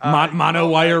 Mono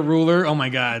wire ruler. Oh my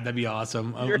God, that'd be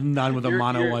awesome. None with a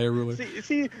mono wire ruler.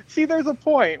 See, there's a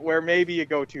point where maybe you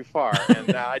go too far,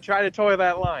 and I try to toe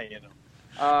that line. You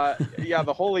know,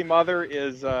 the Holy Mother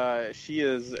is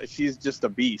she's just a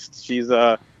beast. She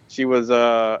was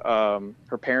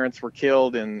her parents were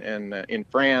killed in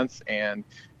France, and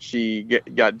she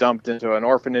got dumped into an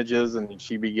orphanages, and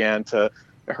she began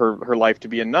her life to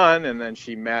be a nun, and then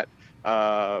she met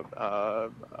a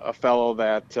fellow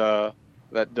that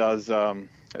does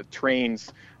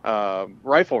trains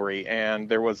riflery, and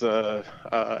there was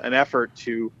an effort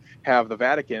to have the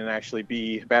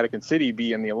Vatican City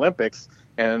be in the Olympics,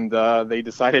 and they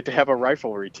decided to have a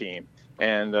riflery team,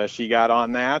 and she got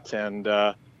on that, and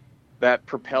that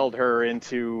propelled her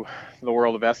into the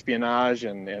world of espionage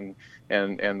and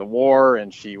the war,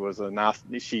 and she was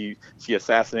she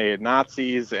assassinated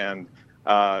Nazis, and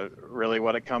really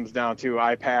what it comes down to,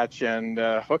 eye patch and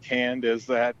hook hand, is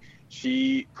that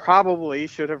she probably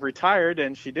should have retired,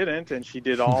 and she didn't, and she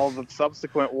did all the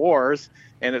subsequent wars,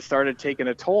 and it started taking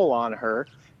a toll on her.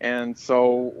 And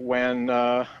so when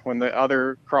the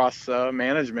other cross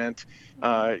management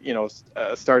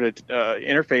started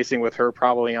interfacing with her,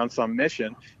 probably on some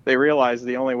mission, they realized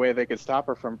the only way they could stop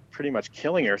her from pretty much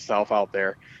killing herself out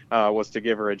there was to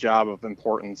give her a job of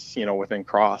importance, you know, within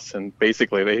Cross. And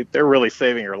basically they're really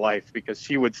saving her life, because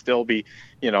she would still be,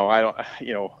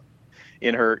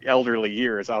 in her elderly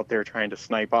years out there trying to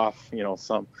snipe off, you know,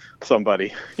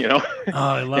 somebody, you know. Oh,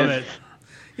 I love it.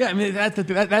 Yeah, I mean, that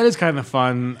is kind of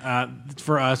fun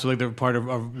for us, like, the part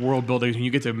of world building, when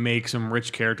you get to make some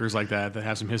rich characters like that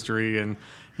have some history, and,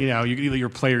 you know, your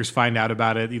players find out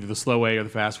about it either the slow way or the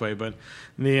fast way. But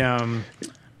there's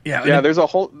a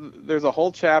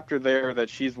whole chapter there that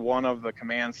she's one of the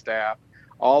command staff.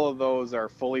 All of those are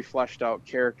fully fleshed out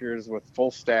characters with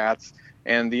full stats,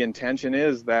 and the intention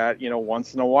is that, you know,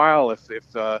 once in a while, if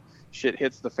shit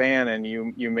hits the fan and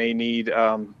you may need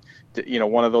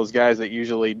one of those guys that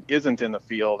usually isn't in the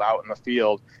field, out in the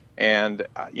field. And,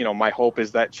 my hope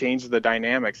is that changes the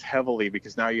dynamics heavily,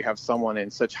 because now you have someone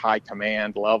in such high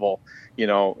command level,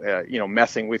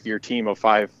 messing with your team of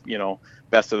 5,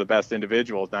 best of the best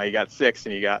individuals. Now you got 6,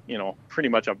 and you got, pretty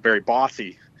much a very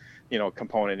bossy,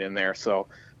 component in there. So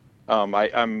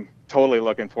I'm totally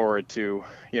looking forward to,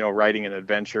 writing an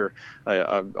adventure,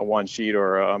 a one sheet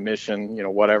or a mission,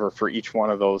 whatever, for each one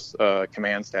of those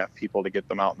command staff people, to get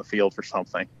them out in the field for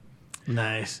something.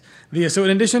 Nice. Yeah, so in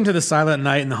addition to the Silent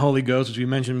Knight and the Holy Ghost, which we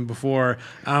mentioned before,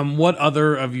 what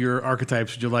other of your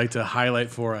archetypes would you like to highlight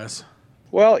for us?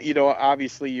 Well,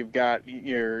 obviously you've got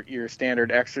your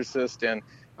standard Exorcist, and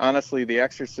honestly, the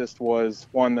Exorcist was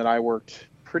one that I worked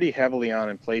pretty heavily on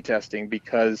in playtesting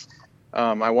because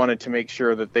I wanted to make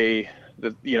sure that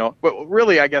but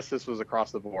really, I guess this was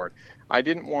across the board. I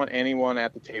didn't want anyone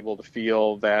at the table to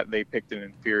feel that they picked an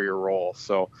inferior role.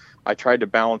 So I tried to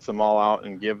balance them all out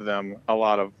and give them a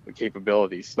lot of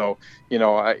capabilities. So,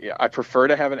 I prefer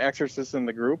to have an Exorcist in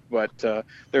the group, but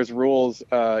there's rules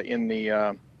in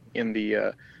the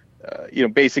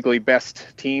basically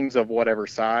best teams of whatever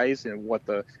size and what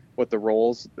the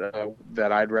roles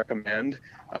that I'd recommend.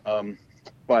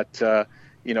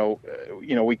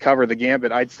 We cover the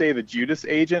gambit. I'd say the Judas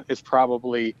Agent is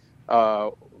probably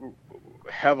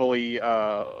heavily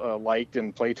liked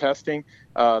in playtesting.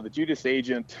 The Judas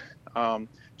Agent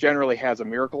generally has a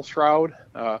Miracle Shroud,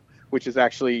 which is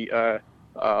actually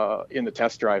in the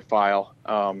test drive file,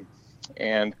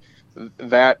 and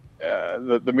that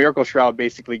the Miracle Shroud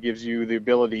basically gives you the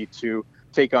ability to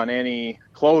take on any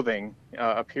clothing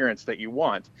appearance that you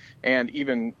want, and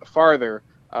even farther.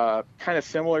 Kind of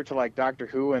similar to like Doctor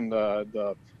Who and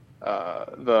the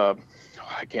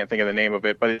I can't think of the name of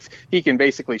it, but he can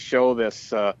basically show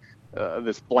this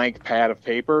this blank pad of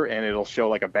paper and it'll show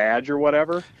like a badge or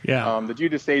whatever. Yeah. The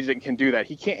Judas Agent can do that.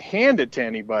 He can't hand it to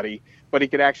anybody, but he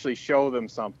could actually show them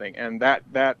something. And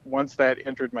that once that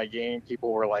entered my game,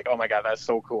 people were like, "Oh my God, that's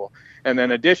so cool!" And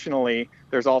then additionally,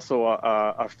 there's also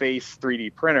a face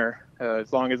 3D printer.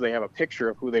 As long as they have a picture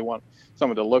of who they want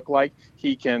someone to look like,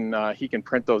 he can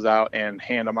print those out and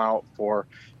hand them out for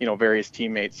various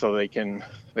teammates so they can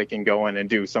go in and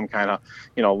do some kind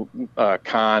of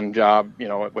con job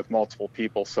with multiple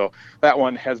people. So that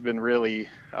one has been really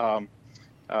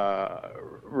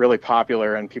really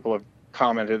popular, and people have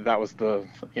commented that was the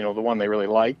the one they really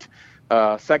liked.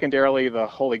 Secondarily, the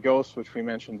Holy Ghost, which we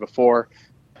mentioned before.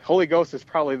 Holy Ghost is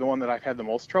probably the one that I've had the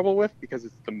most trouble with because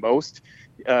it's the most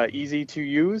easy to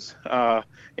use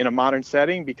in a modern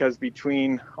setting, because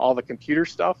between all the computer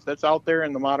stuff that's out there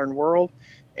in the modern world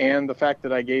and the fact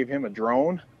that I gave him a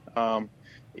drone,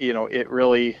 it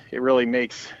really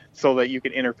makes so that you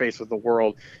can interface with the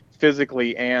world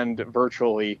physically and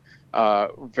virtually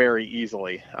very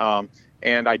easily.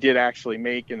 And I did actually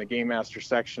make, in the Game Master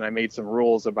section, I made some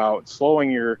rules about slowing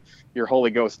your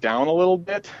Holy Ghost down a little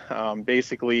bit.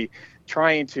 Basically,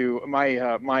 trying to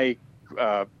my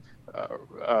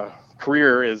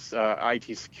career is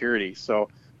IT security, so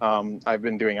I've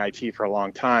been doing IT for a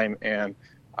long time, and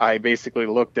I basically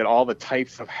looked at all the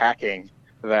types of hacking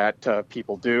that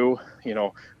people do.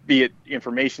 Be it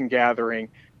information gathering,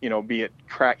 be it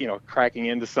cracking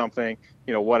into something,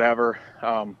 whatever.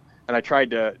 And I tried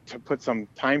to put some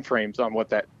time frames on what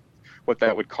that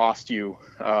would cost you,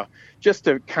 just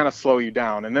to kind of slow you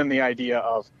down. And then the idea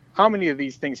of how many of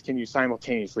these things can you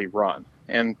simultaneously run,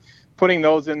 and putting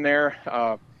those in there.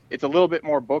 It's a little bit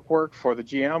more book work for the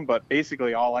GM, but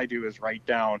basically all I do is write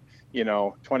down,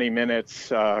 20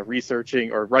 minutes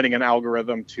researching or running an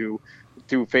algorithm to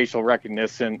do facial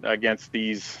recognition against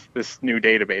this new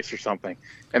database or something,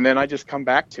 and then I just come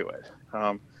back to it.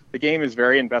 The game is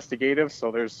very investigative,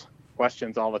 so there's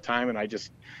questions all the time, and I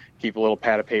just keep a little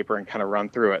pad of paper and kind of run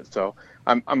through it. So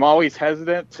I'm always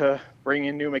hesitant to bring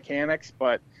in new mechanics,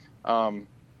 but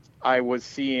I was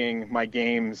seeing my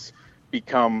games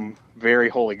become very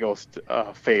Holy Ghost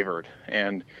favored,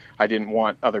 and I didn't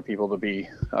want other people to be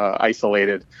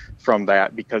isolated from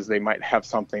that because they might have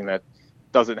something that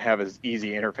doesn't have as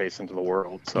easy interface into the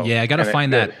world. So yeah, I got to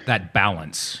find that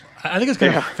balance. I think it's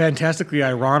kind of fantastically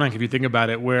ironic if you think about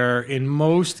it, where in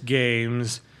most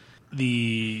games,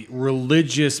 the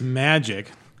religious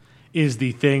magic is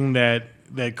the thing that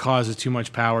causes too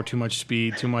much power, too much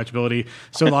speed, too much ability.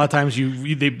 So a lot of times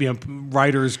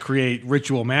writers create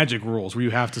ritual magic rules where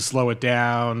you have to slow it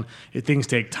down. Things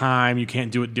take time. You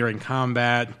can't do it during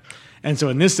combat. And so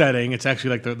in this setting, it's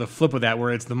actually like the flip of that,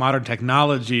 where it's the modern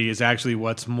technology is actually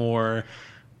what's more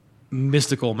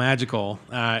mystical, magical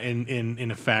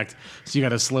in effect. So you got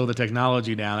to slow the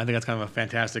technology down. I think that's kind of a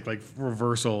fantastic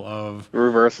reversal.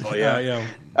 Yeah.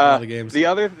 The games.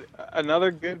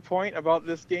 Another good point about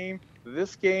this game.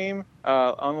 This game,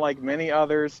 unlike many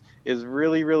others, is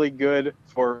really, really good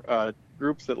for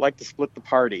groups that like to split the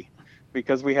party,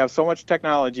 because we have so much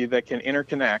technology that can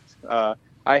interconnect.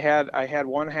 I had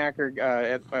one hacker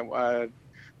at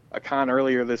a con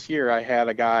earlier this year. I had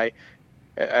a guy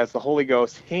as the Holy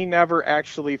Ghost. He never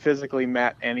actually physically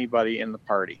met anybody in the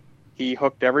party. He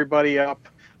hooked everybody up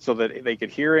so that they could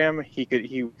hear him. He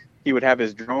he would have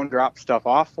his drone drop stuff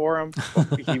off for him.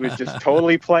 He was just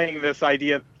totally playing this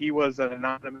idea that he was an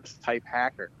anonymous type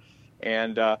hacker.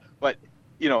 And but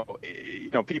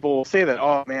people will say that,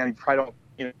 oh man, you probably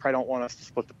don't want us to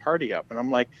split the party up. And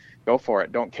I'm like, go for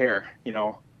it, don't care,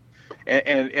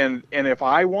 And if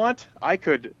I want, I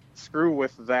could screw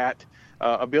with that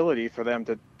ability for them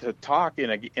to talk in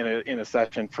a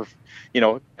session, for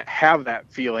have that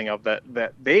feeling of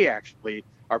that they actually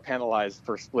are penalized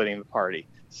for splitting the party.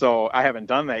 So I haven't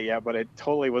done that yet, but it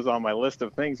totally was on my list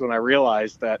of things when I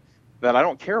realized that I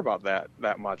don't care about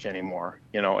that much anymore.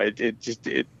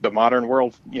 The modern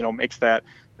world makes that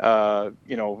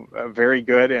very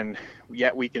good, and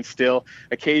yet we can still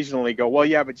occasionally go, well,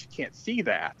 yeah, but you can't see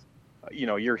that.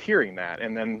 You're hearing that,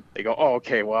 and then they go, oh,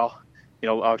 okay, well,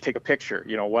 I'll take a picture,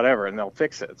 whatever, and they'll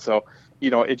fix it. So,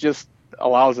 it just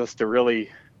allows us to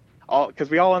really, because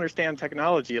we all understand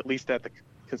technology, at least at the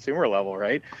consumer level,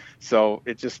 right? So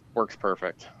it just works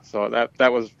perfect. So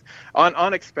that was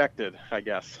unexpected, I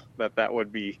guess,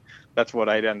 that's what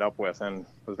I'd end up with, and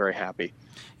was very happy.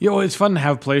 It's fun to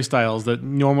have play styles that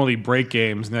normally break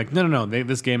games, and like, no,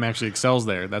 this game actually excels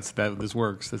there. This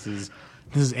works. This is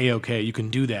A-okay. You can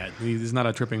do that. This is not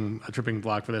a tripping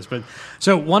block for this. But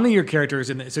so one of your characters,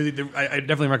 and I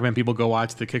definitely recommend people go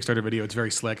watch the Kickstarter video. It's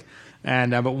very slick.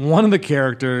 And but one of the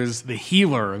characters, the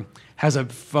healer, has a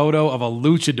photo of a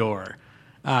luchador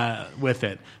with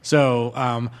it.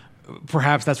 So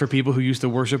perhaps that's for people who used to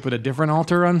worship at a different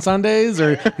altar on Sundays.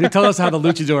 Or can you tell us how the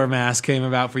luchador mask came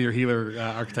about for your healer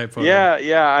archetype photo?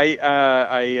 Yeah.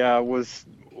 I was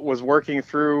working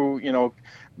through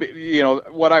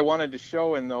what I wanted to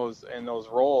show in those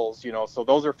roles, so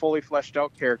those are fully fleshed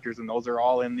out characters, and those are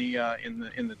all in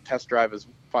the test drive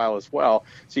file as well,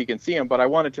 so you can see them. But I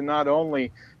wanted to not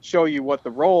only show you what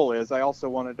the role is, I also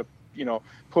wanted to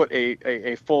put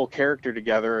a full character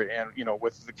together, and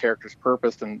with the character's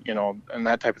purpose, and and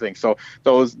that type of thing. So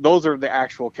those are the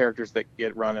actual characters that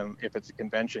get run if it's a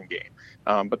convention game,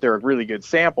 but they're a really good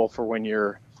sample for when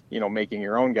you're making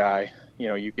your own guy.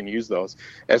 You can use those.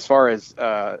 As far as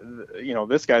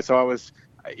this guy, so I was,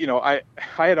 I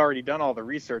had already done all the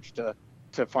research to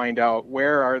find out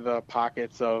where are the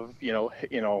pockets of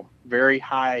very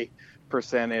high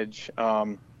percentage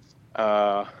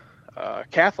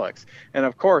Catholics, and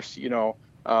of course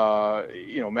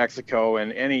Mexico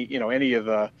and any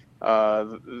of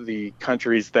the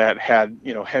countries that had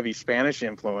heavy Spanish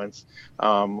influence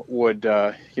would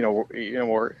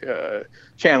were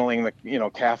channeling the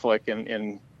Catholic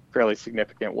in fairly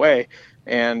significant way,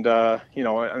 and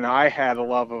and I had a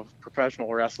love of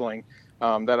professional wrestling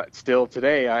that still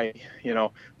today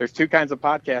there's two kinds of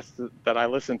podcasts that I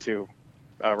listen to.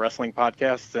 Wrestling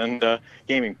podcasts and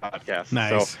gaming podcasts.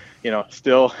 Nice.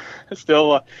 So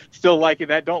still liking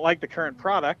that. Don't like the current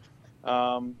product,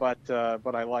 but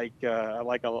I like a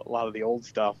lot of the old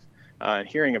stuff and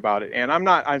hearing about it. And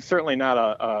I'm certainly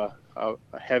not a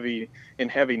heavy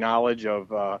knowledge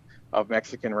of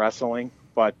Mexican wrestling,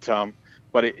 but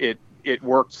it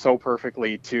worked so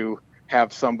perfectly to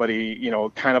have somebody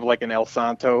kind of like an El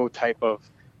Santo type of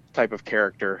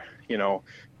character,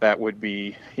 that would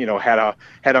be,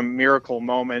 had a miracle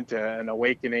moment, an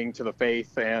awakening to the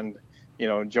faith, and,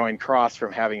 joined Cross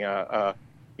from having a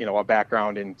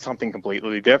background in something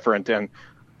completely different. And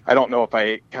I don't know if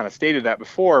I kind of stated that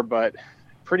before, but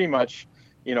pretty much,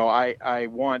 I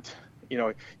want,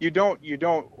 you don't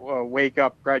wake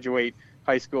up, graduate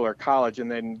high school or college,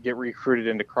 and then get recruited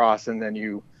into Cross, and then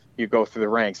you go through the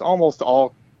ranks. Almost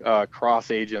all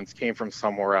Cross agents came from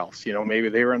somewhere else. Maybe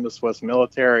they were in the Swiss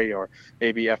military, or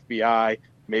maybe FBI,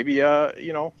 maybe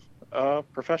a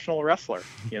professional wrestler.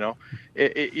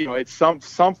 It's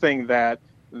something that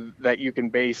you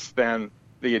can base then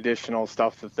the additional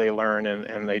stuff that they learn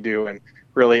and they do. And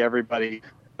really everybody,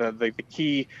 the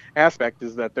key aspect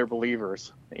is that they're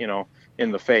believers,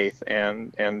 in the faith,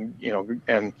 and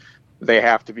they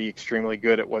have to be extremely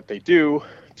good at what they do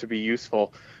to be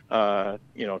useful, to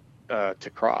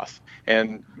Cross.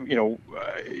 And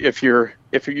if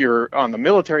you're on the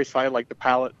military side, like the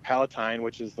Palatine,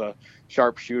 which is the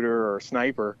sharpshooter or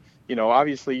sniper,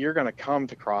 obviously you're going to come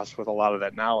to Cross with a lot of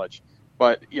that knowledge.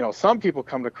 But some people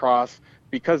come to Cross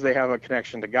because they have a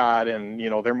connection to God, and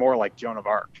they're more like Joan of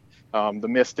Arc. The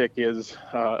mystic is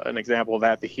an example of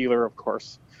that. The healer, of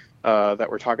course, that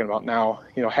we're talking about now,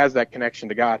 has that connection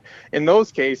to God. In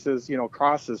those cases,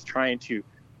 Cross is trying to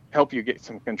help you get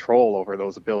some control over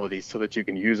those abilities so that you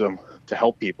can use them to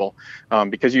help people,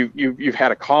 because you've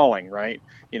had a calling, right?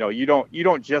 You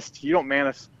don't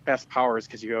manifest manifest powers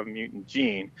because you have a mutant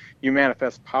gene. You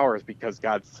manifest powers because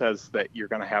God says that you're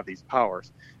going to have these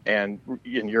powers, and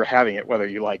you're having it whether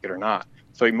you like it or not.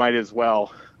 So you might as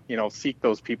well, seek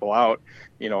those people out,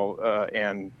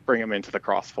 and bring them into the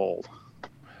crossfold.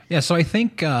 Yeah, so I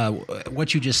think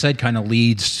what you just said kind of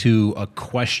leads to a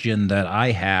question that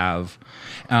I have.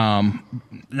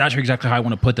 Not sure exactly how I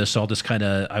want to put this, so I was kind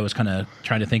of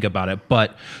trying to think about it.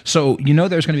 But so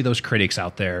there's going to be those critics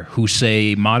out there who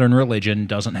say modern religion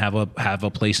doesn't have a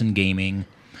place in gaming.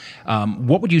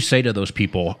 What would you say to those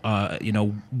people?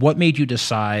 What made you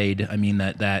decide? I mean,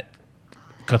 that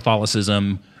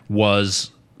Catholicism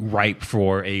was ripe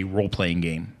for a role-playing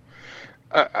game.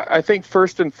 I think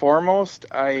first and foremost,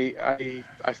 I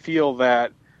feel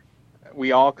that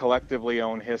we all collectively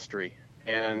own history,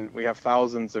 and we have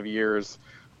thousands of years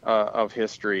of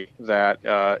history that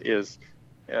is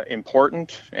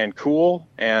important and cool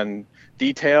and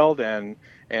detailed and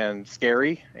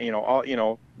scary.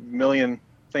 Million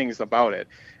things about it,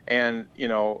 and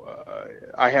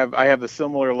I have the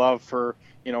similar love for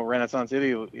Renaissance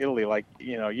Italy, like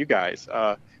you guys.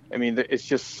 I mean, it's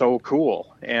just so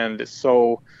cool, and it's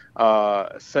so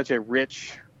such a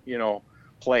rich,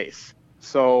 place.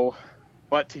 So,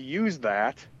 but to use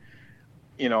that,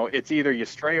 it's either you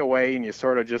stray away and you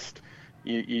sort of just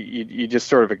you just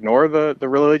sort of ignore the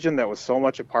religion that was so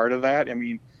much a part of that. I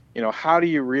mean, how do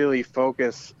you really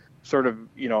focus? Sort of,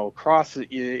 cross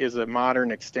is a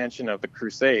modern extension of the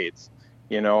Crusades.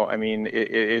 I mean,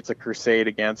 it's a crusade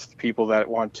against people that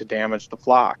want to damage the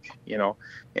flock,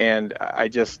 and I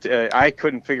just, I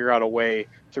couldn't figure out a way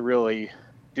to really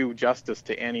do justice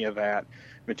to any of that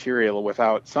material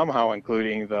without somehow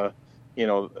including those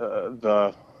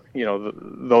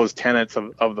tenets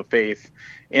of the faith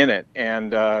in it.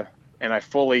 And I'm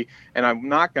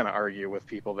not going to argue with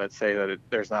people that say that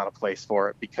there's not a place for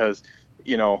it, because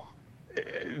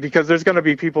there's going to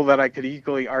be people that I could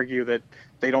equally argue that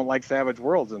they don't like Savage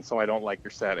Worlds, and so I don't like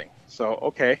your setting. So,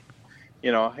 okay,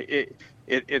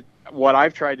 what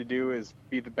I've tried to do is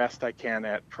be the best I can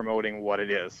at promoting what it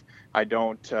is. I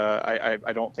don't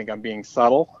think I'm being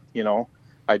subtle.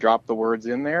 I drop the words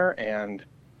in there, and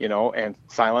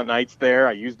Silent Night's there.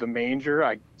 I use the manger.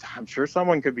 I'm sure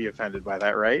someone could be offended by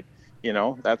that, right?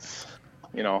 That's,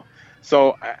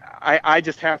 so I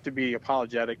just have to be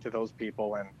apologetic to those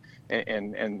people and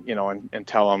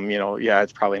tell them, yeah,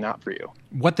 it's probably not for you.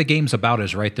 What the game's about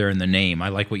is right there in the name. I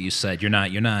like what you said. You're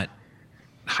not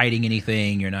hiding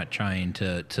anything. You're not trying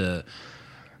to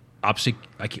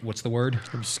what's the word?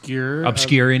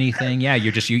 Obscure anything. Yeah,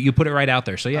 you're just you put it right out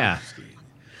there. So yeah.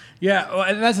 Yeah, well,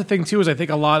 and that's the thing too, is I think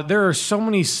there are so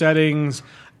many settings.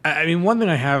 I mean, one thing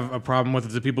I have a problem with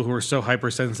is the people who are so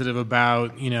hypersensitive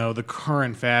about, the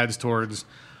current fads towards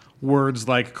words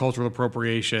like cultural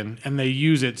appropriation, and they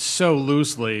use it so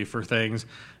loosely for things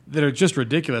that are just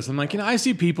ridiculous. I'm like, I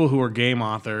see people who are game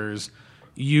authors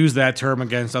use that term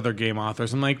against other game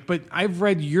authors. I'm like, but I've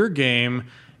read your game,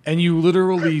 and you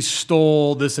literally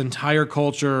stole this entire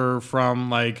culture from,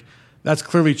 like, that's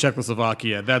clearly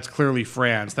Czechoslovakia, that's clearly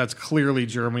France, that's clearly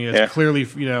Germany, that's clearly,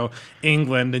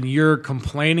 England, and you're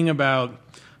complaining about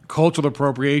cultural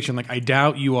appropriation. Like, I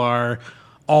doubt you are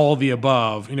all the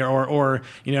above, or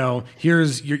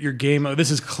here's your game.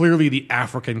 This is clearly the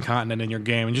African continent in your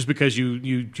game, and just because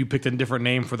you picked a different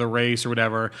name for the race or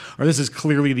whatever, or this is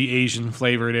clearly the Asian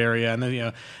flavored area, and then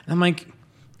and I'm like,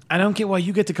 I don't get why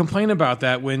you get to complain about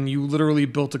that when you literally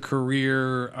built a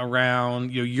career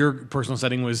around your personal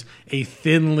setting was a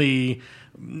thinly,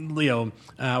 what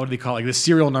do they call it? Like the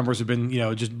serial numbers have been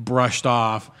just brushed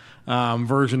off.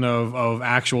 Version of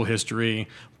actual history,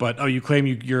 but you claim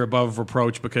you're above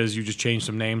reproach because you just changed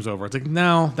some names over. It's like,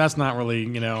 no, that's not really,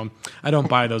 I don't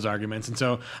buy those arguments. And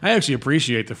so I actually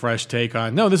appreciate the fresh take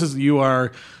on, no, this is,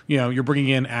 you're bringing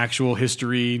in actual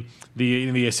history.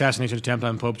 The assassination attempt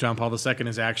on Pope John Paul II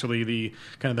is actually the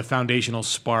kind of the foundational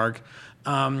spark.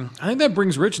 I think that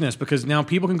brings richness, because now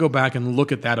people can go back and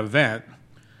look at that event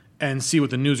and see what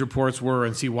the news reports were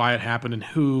and see why it happened and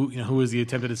who is the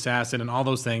attempted assassin and all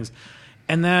those things.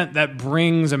 And that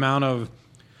brings amount of,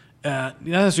 not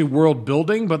necessarily world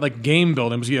building, but like game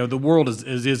building. Because, the world is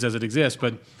as it exists,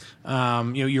 but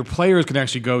your players can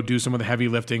actually go do some of the heavy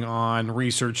lifting on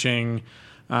researching,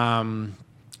 modern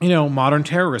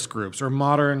terrorist groups or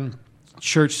modern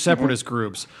church separatist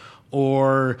groups,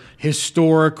 or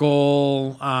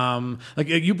historical, like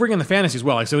you bring in the fantasy as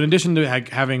well. Like, so in addition to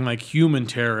having like human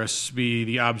terrorists be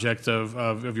the object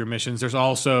of your missions, there's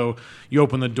also, you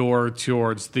open the door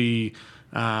towards the,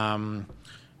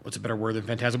 what's a better word than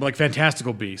fantastical, but like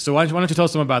fantastical beasts. So why don't you tell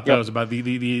us some about those, about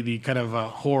the kind of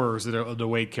horrors that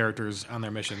await characters on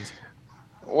their missions?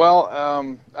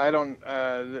 Well, I don't.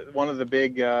 One of the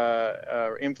big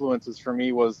influences for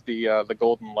me was the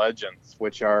Golden Legends,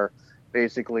 which are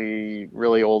basically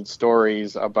really old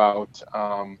stories about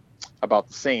the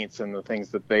saints and the things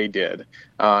that they did.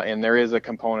 And there is a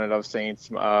component of saints.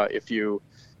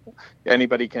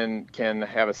 Anybody can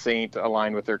have a saint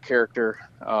aligned with their character.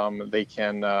 They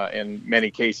can, in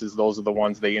many cases, those are the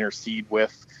ones they intercede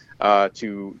with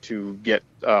to get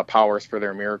powers for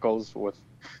their miracles, with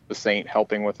the saint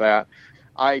helping with that.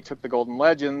 I took the Golden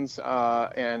Legends,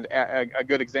 and a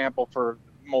good example for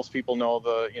most people know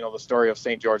the story of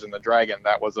Saint George and the Dragon.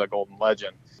 That was a Golden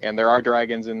Legend, and there are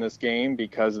dragons in this game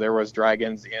because there was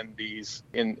dragons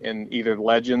in either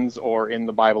legends or in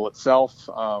the Bible itself,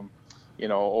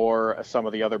 or some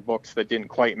of the other books that didn't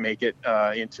quite make it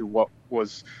into what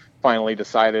was finally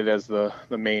decided as the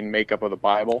main makeup of the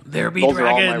Bible. There be those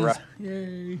dragons.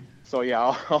 Yay. So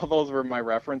yeah, all those were my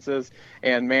references,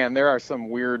 and man, there are some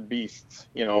weird beasts,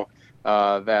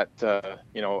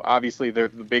 obviously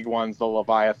there's the big ones. The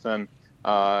Leviathan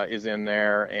is in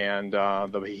there, and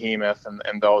the Behemoth,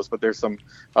 and those, but there's some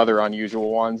other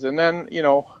unusual ones. And then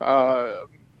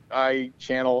I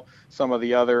channel some of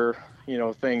the other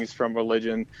things from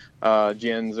religion.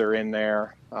 Jinns are in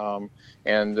there,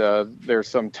 and there's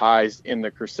some ties in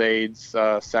the Crusades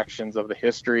sections of the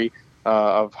history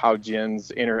of how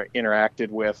jinns interacted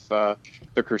with the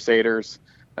Crusaders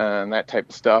and that type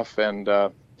of stuff. And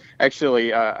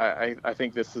actually, I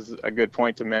think this is a good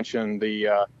point to mention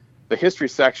the history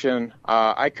section.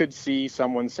 I could see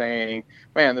someone saying,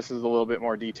 man, this is a little bit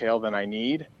more detail than I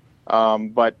need.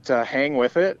 But hang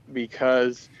with it,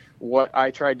 because what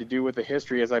I tried to do with the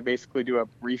history is I basically do a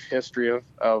brief history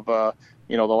of the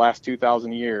last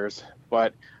 2,000 years.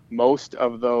 But most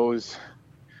of those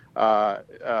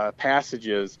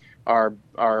passages are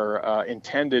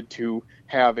intended to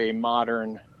have a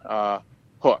modern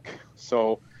hook.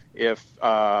 So if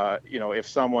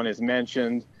someone is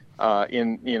mentioned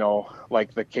in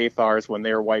like the Cathars, when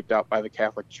they were wiped out by the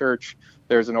Catholic Church,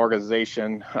 there's an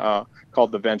organization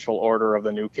called the Vengeful Order of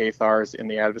the New Cathars in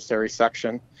the adversary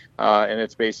section, and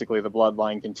it's basically the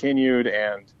bloodline continued,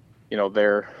 and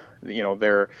they're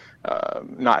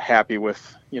not happy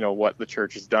with what the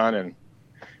church has done,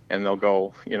 and they'll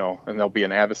go and they'll be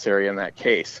an adversary in that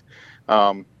case.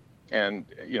 And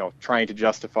trying to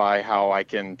justify how I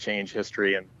can change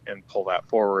history and pull that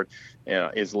forward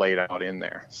is laid out in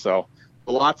there. So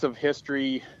lots of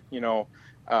history,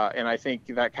 and I think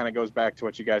that kind of goes back to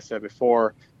what you guys said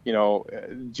before.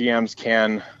 GMs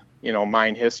can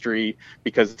mine history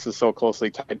because this is so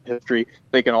closely tied to history.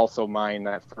 They can also mine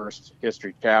that first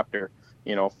history chapter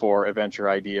for adventure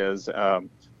ideas, and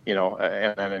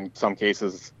then in some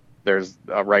cases there's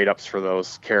write-ups for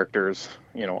those characters,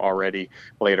 already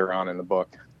later on in the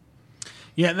book.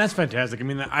 Yeah, and that's fantastic. I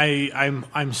mean,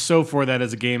 I'm so for that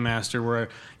as a game master, where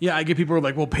I get people who are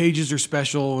like, well, pages are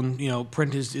special, and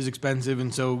print is expensive,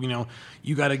 and so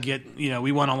you got to get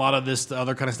we want a lot of this, the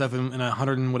other kind of stuff in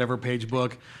 100 and whatever page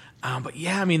book. But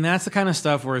yeah, I mean, that's the kind of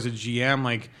stuff where as a GM,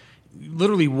 like,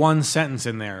 literally one sentence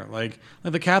in there, like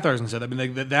the Cathars and said. I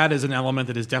mean, that is an element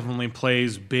that is definitely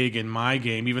plays big in my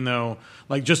game, even though,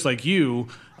 like, just like you,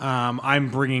 I'm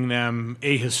bringing them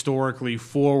ahistorically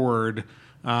forward,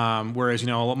 whereas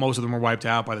most of them were wiped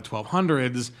out by the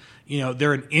 1200s.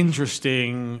 They're an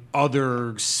interesting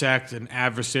other sect, an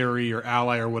adversary or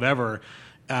ally or whatever,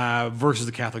 versus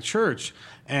the Catholic Church,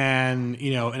 and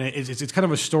and it's kind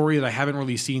of a story that I haven't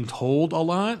really seen told a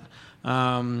lot.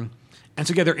 And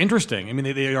so, yeah, they're interesting. I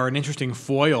mean, they are an interesting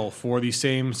foil for the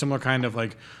similar kind of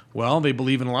like, well, they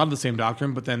believe in a lot of the same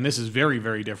doctrine, but then this is very,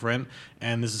 very different.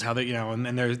 And this is how they,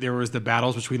 and there was the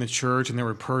battles between the church, and there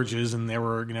were purges, and there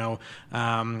were,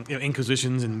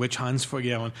 inquisitions and witch hunts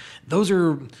and those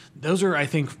are, I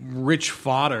think, rich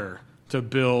fodder to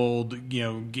build,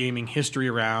 gaming history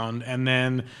around. And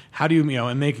then how do you,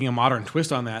 and making a modern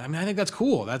twist on that. I mean, I think that's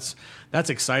cool. That's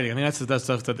exciting. I mean, that's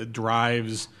stuff that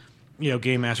drives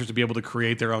game masters to be able to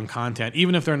create their own content,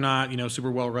 even if they're not, super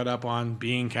well read up on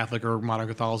being Catholic or modern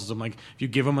Catholicism. Like, if you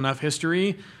give them enough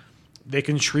history, they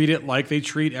can treat it like they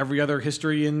treat every other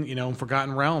history in,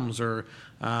 Forgotten Realms or,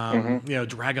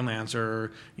 Dragonlance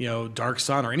or, Dark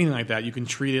Sun or anything like that. You can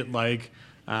treat it like,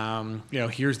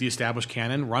 here's the established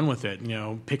canon, run with it.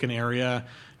 Pick an area.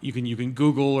 You can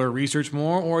Google or research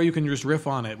more, or you can just riff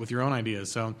on it with your own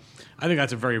ideas. So I think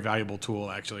that's a very valuable tool,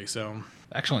 actually. So.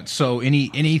 Excellent. So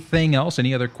anything else,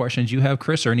 any other questions you have,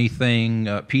 Chris, or anything,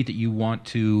 Pete, that you want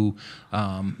to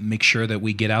make sure that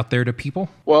we get out there to people?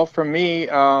 Well, for me,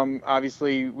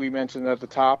 obviously, we mentioned at the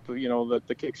top, that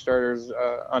the Kickstarter's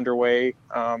underway,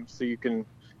 so you can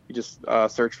You just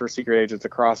search for Secret Agents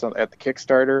Across at the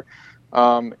Kickstarter.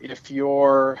 If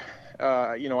you're,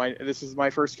 this is my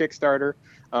first Kickstarter,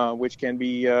 which can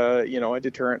be, a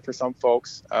deterrent for some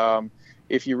folks.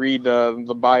 If you read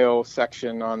the bio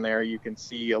section on there, you can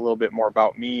see a little bit more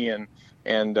about me and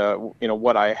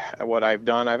what I've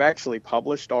done. I've actually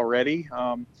published already.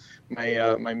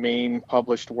 My main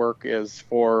published work is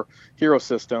for Hero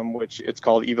System, which it's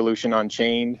called Evolution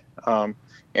Unchained,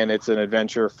 and it's an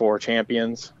adventure for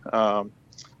champions. I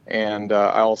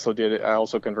also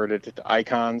converted it to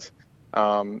Icons.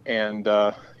 My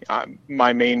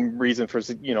main reason for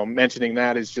mentioning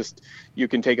that is just you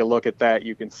can take a look at that.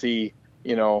 You can see a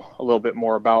little bit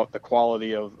more about the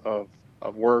quality of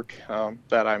work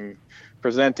that I'm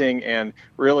presenting, and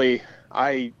really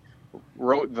I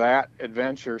wrote that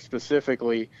adventure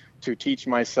specifically to teach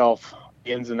myself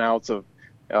ins and outs of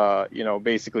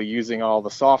basically using all the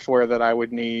software that I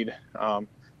would need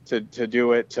to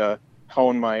do it, to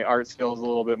hone my art skills a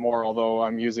little bit more, although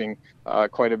I'm using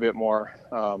quite a bit more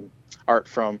art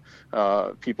from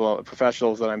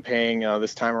professionals that I'm paying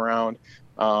this time around,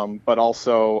 but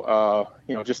also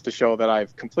just to show that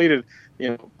I've completed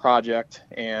project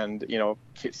and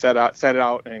set it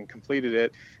out and completed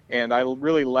it. And I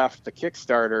really left the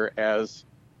Kickstarter as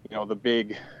the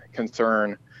big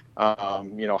concern, how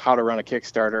to run a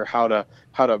Kickstarter, how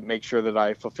to make sure that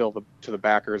I fulfill to the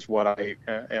backers what I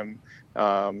am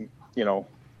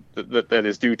that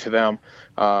is due to them,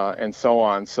 and so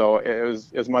on. So it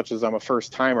was, as much as I'm a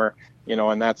first timer,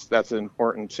 and that's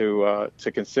important to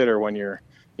consider when you're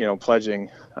pledging.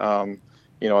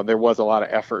 There was a lot of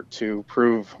effort to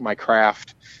prove my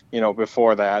craft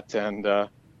before that, and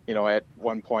at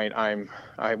one point I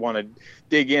want to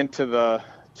dig into the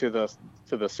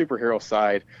superhero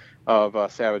side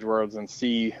of Savage Worlds and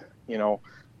see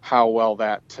how well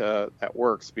that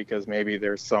works, because maybe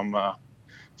there's some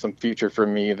future for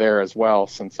me there as well,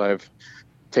 since I've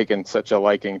taken such a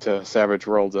liking to Savage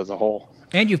Worlds as a whole.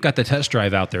 And you've got the test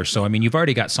drive out there. So, I mean, you've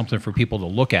already got something for people to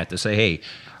look at to say, hey,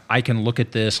 I can look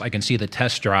at this. I can see the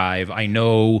test drive. I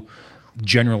know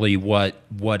generally what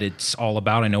it's all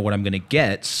about. I know what I'm going to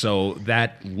get. So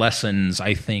that lessens,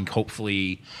 I think,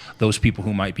 hopefully those people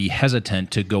who might be hesitant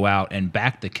to go out and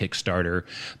back the Kickstarter,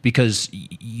 because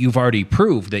you've already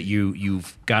proved that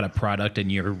you've got a product and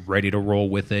you're ready to roll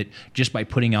with it just by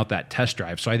putting out that test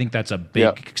drive. So I think that's a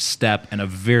big step and a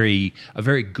very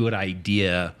good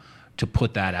idea to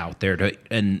put that out there to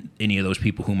and any of those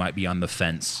people who might be on the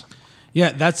fence.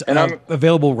 Yeah, that's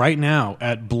available right now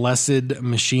at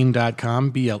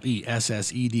blessedmachine.com,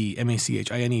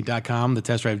 BLESSEDMACHINE.com. The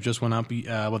test drive just went up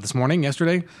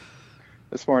yesterday?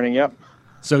 This morning, yep.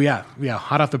 So yeah,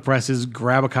 hot off the presses,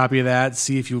 grab a copy of that,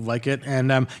 see if you like it.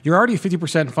 And you're already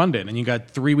 50% funded, and you got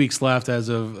 3 weeks left as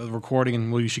of recording,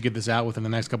 and you should get this out within the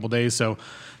next couple of days. So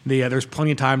there's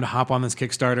plenty of time to hop on this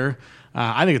Kickstarter.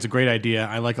 I think it's a great idea.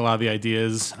 I like a lot of the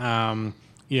ideas.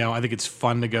 I think it's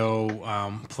fun to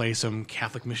go play some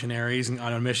Catholic missionaries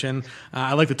on a mission.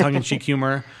 I like the tongue-in-cheek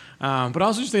humor, but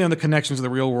also just the connections to the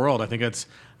real world. I think it's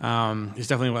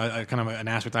definitely kind of an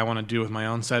aspect I want to do with my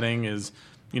own setting is,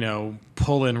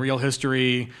 pull in real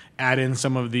history, add in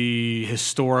some of the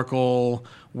historical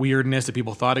weirdness that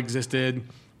people thought existed,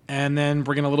 and then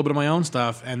bring in a little bit of my own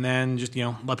stuff, and then just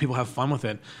let people have fun with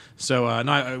it. So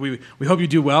we hope you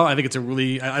do well. I think it's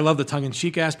I love the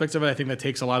tongue-in-cheek aspects of it. I think that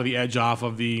takes a lot of the edge off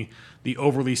of the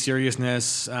overly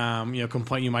seriousness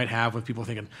complaint you might have with people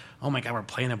thinking, oh my God, we're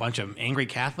playing a bunch of angry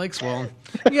Catholics. Well,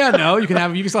 you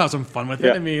can still have some fun with it.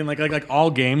 Yeah. I mean, like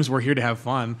all games, we're here to have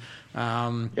fun.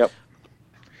 Yep.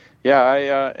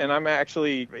 Yeah, and I'm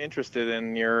actually interested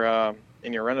in your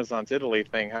Renaissance Italy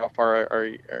thing. How far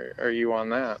are you on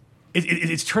that?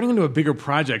 It's turning into a bigger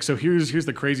project. So here's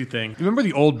the crazy thing. Remember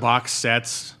the old box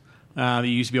sets that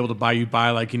you used to be able to buy? You'd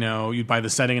buy you'd buy the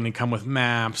setting and they come with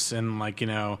maps and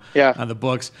the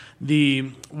books.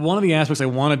 One of the aspects I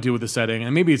want to do with the setting,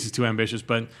 and maybe it's just too ambitious,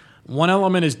 but one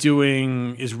element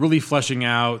is really fleshing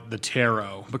out the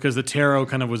tarot, because the tarot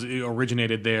kind of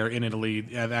originated there in Italy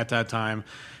at that time.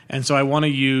 And so I want to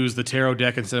use the tarot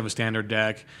deck instead of a standard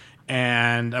deck.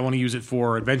 And I want to use it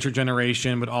for adventure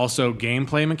generation, but also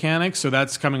gameplay mechanics. So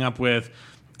that's coming up with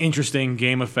interesting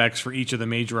game effects for each of the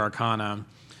major arcana.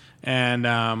 And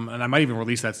I might even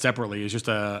release that separately. It's just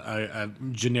a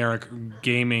generic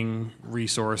gaming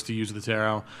resource to use the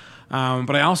tarot.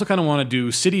 But I also kind of want to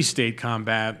do city-state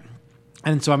combat.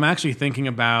 And so I'm actually thinking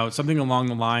about something along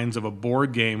the lines of a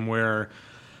board game where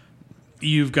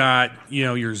you've got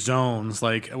your zones,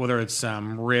 like whether it's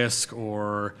Risk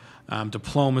or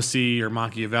diplomacy or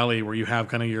Machiavelli, where you have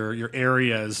kind of your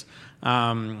areas,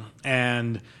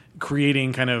 and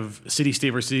creating kind of city-state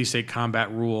versus city-state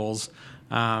combat rules.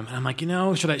 And I'm like,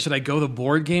 should I go the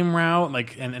board game route,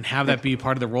 like, and have that be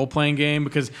part of the role-playing game?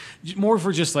 Because more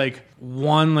for just like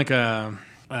one, like a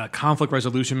conflict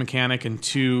resolution mechanic, and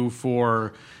two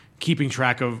for keeping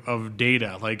track of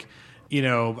data. Like,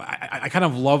 I kind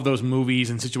of love those movies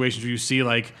and situations where you see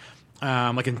like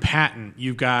in Patton,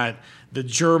 you've got the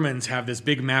Germans have this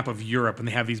big map of Europe, and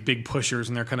they have these big pushers,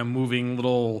 and they're kind of moving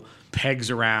little pegs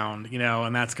around,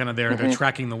 and that's kind of they're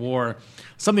tracking the war.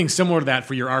 Something similar to that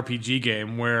for your RPG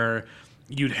game, where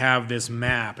you'd have this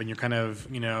map, and you're kind of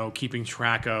keeping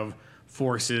track of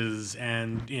forces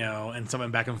and and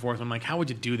something back and forth. I'm like, how would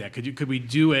you do that? Could we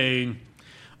do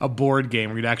a board game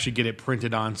where you'd actually get it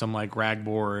printed on some like rag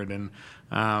board? And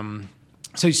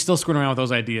so you're still screwing around with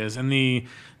those ideas. And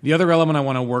the other element I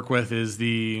want to work with is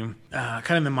the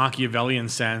kind of the Machiavellian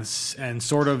sense, and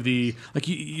sort of the like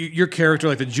your character,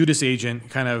 like the Judas agent,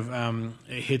 kind of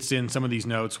hits in some of these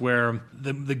notes where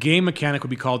the game mechanic would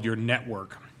be called your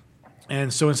network.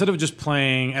 And so instead of just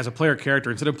playing as a player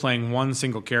character, instead of playing one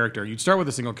single character, you'd start with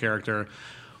a single character,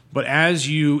 but as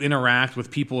you interact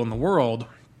with people in the world,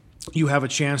 you have a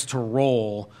chance to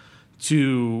roll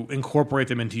to incorporate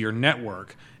them into your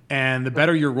network. And the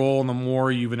better your role and the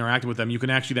more you've interacted with them, you can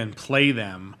actually then play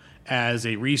them as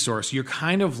a resource. You're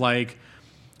kind of like,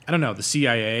 I don't know, the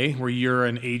CIA, where you're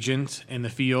an agent in the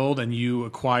field and you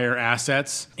acquire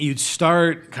assets. You'd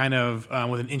start kind of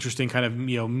with an interesting kind of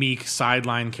meek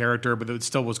sideline character, but that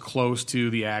still was close to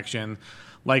the action,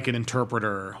 like an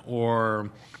interpreter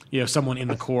or someone in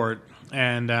the court.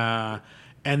 And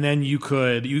then you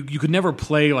could never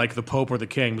play like the Pope or the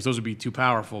King, because those would be too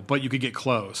powerful, but you could get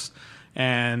close.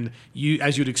 And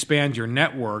as you'd expand your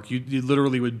network, you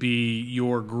literally would be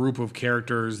your group of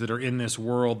characters that are in this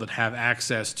world that have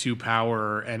access to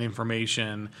power and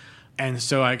information. And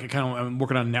so I'm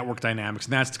working on network dynamics,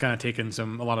 and that's kind of taken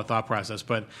a lot of thought process.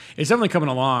 But it's definitely coming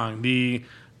along.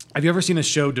 Have you ever seen the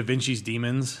show Da Vinci's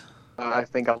Demons? I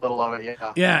think a little of it,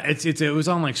 yeah. Yeah, it was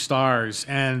on like Stars,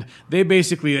 and they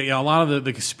basically a lot of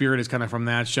the spirit is kind of from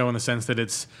that show, in the sense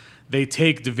that they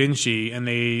take Da Vinci and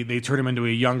they turn him into a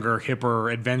younger,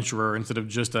 hipper adventurer instead of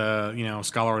just a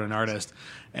scholar and an artist,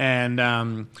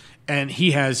 and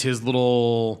he has his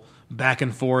little back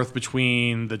and forth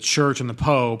between the church and the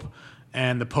Pope,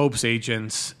 and the Pope's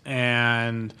agents,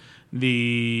 and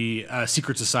the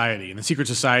secret society. And the secret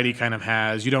society kind of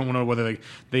has, you don't know whether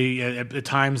they at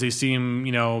times they seem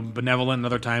benevolent, and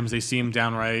other times they seem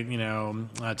downright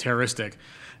terroristic.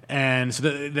 And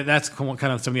so that's kind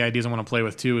of some of the ideas I want to play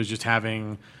with too, is just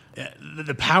having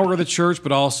the power of the church,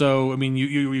 but also, I mean,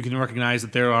 you can recognize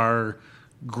that there are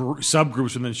subgroups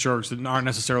within the church that aren't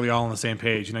necessarily all on the same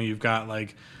page. You've got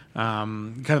like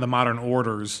kind of the modern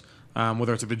orders,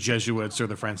 whether it's like the Jesuits or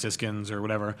the Franciscans or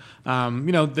whatever.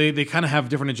 They kind of have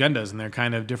different agendas, and they're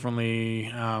kind of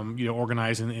differently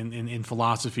organized in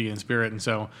philosophy and spirit, and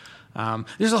so.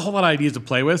 There's a whole lot of ideas to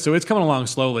play with, so it's coming along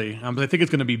slowly. But I think it's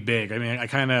going to be big. I mean, I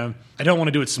don't want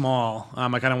to do it small. I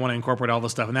kind of want to incorporate all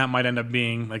this stuff, and that might end up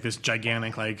being like this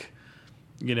gigantic,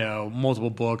 multiple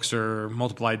books or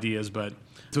multiple ideas. But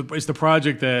it's the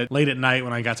project that late at night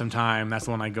when I got some time, that's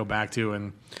the one I go back to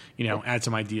and add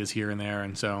some ideas here and there.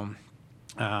 And so,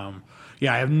 I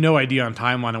have no idea on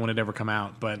timeline on when it ever come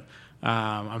out, but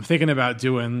I'm thinking about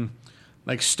doing.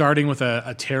 Like starting with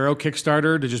a tarot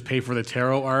Kickstarter to just pay for the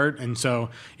tarot art. And so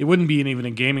it wouldn't be even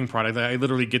a gaming product. I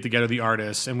literally get together the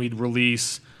artists, and we'd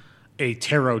release a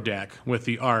tarot deck with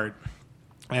the art.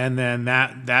 And then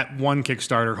that one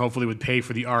Kickstarter hopefully would pay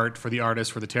for the art for the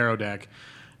artist for the tarot deck.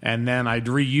 And then I'd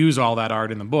reuse all that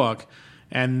art in the book.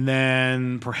 And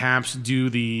then perhaps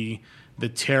do the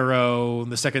tarot.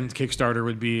 The second Kickstarter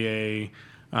would be a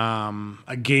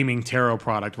gaming tarot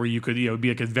product where you could be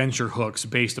like adventure hooks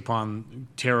based upon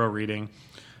tarot reading,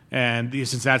 and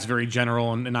since that's very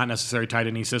general and not necessarily tied to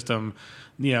any system,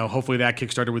 hopefully that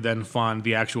Kickstarter would then fund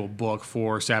the actual book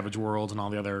for Savage Worlds and all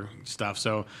the other stuff.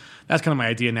 So that's kind of my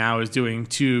idea now, is doing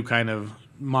two kind of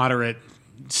moderate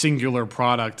singular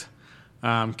product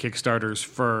Kickstarters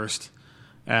first,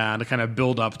 to kind of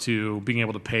build up to being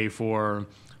able to pay for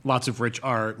lots of rich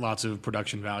art, lots of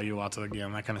production value, lots of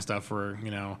that kind of stuff for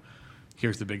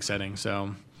here's the big setting.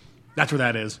 So that's where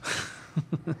that is.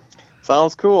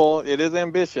 Sounds cool. It is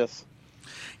ambitious.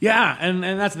 Yeah, and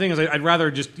that's the thing, is I'd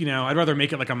rather just I'd rather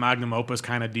make it like a magnum opus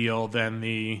kind of deal than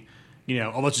the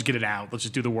let's just get it out, let's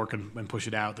just do the work and push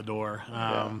it out the door.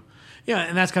 Yeah,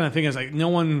 and that's kind of thing, is like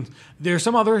there's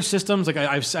some other systems, like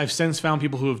I've since found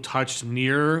people who have touched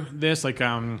near this, like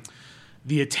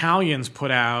the Italians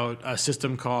put out a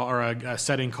system a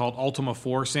setting called Ultima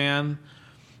Forsan,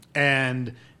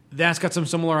 and that's got some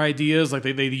similar ideas. Like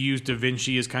they use Da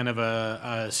Vinci as kind of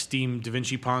a steam Da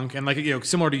Vinci punk, and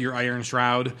similar to your Iron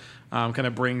Shroud, kind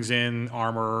of brings in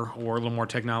armor or a little more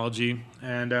technology,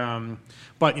 and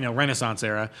but Renaissance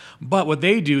era. But what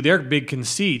they do, their big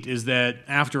conceit is that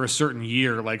after a certain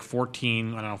year, like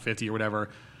 1450 or whatever,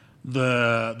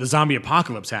 the zombie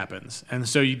apocalypse happens, and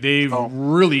so they've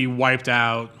really wiped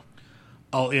out.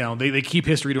 They keep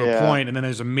history to a point, and then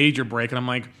there's a major break, and I'm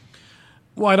like,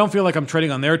 well, I don't feel like I'm treading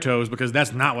on their toes because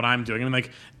that's not what I'm doing. I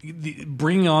mean,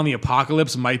 bringing on the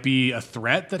apocalypse might be a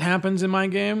threat that happens in my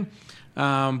game,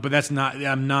 but that's not.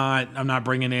 I'm not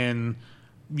bringing in,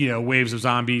 waves of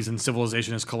zombies and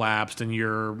civilization has collapsed and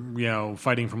you're,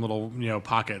 fighting from little,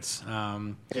 pockets.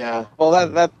 Yeah. Well,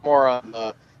 that's more on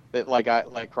the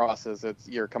like Crosses. It's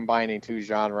you're combining two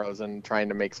genres and trying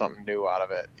to make something new out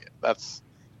of it. That's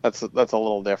a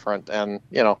little different and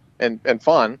and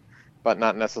fun. But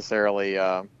not necessarily,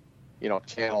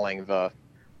 channeling the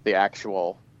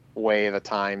actual way the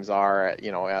times are at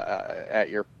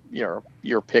your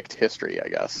picked history, I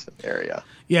guess, area.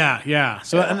 Yeah.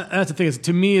 So and that's the thing is,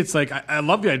 to me, it's like I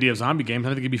love the idea of zombie games. I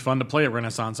think it'd be fun to play a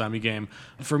Renaissance zombie game.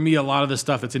 For me, a lot of the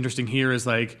stuff that's interesting here is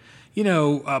like,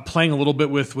 playing a little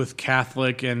bit with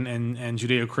Catholic and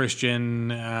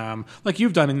Judeo-Christian, like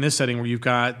you've done in this setting where you've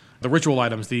got the ritual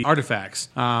items, the artifacts,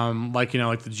 like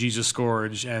the Jesus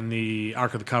Scourge and the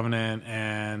Ark of the Covenant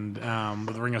and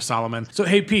the Ring of Solomon. So,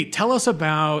 hey, Pete, tell us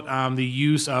about the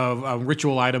use of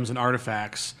ritual items and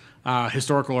artifacts,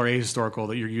 historical or ahistorical,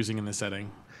 that you're using in this setting.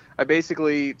 I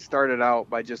basically started out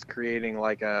by just creating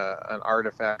like an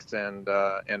artifacts and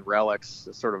relics,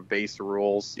 sort of base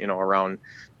rules, around,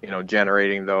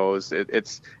 generating those.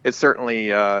 It's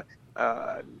certainly I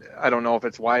don't know if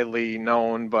it's widely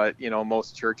known, but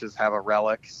most churches have a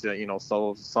relic,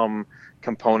 so some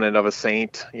component of a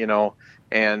saint,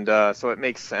 and so it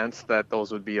makes sense that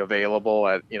those would be available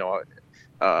at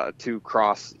to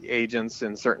cross agents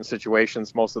in certain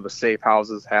situations. Most of the safe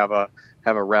houses have a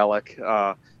relic.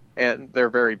 And they're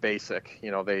very basic,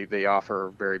 they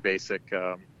offer very basic,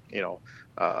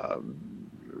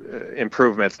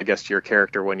 improvements, I guess, to your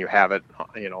character when you have it,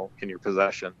 in your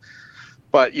possession.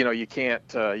 But, you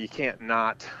can't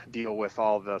not deal with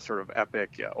all the sort of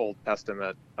epic Old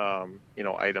Testament,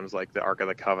 items like the Ark of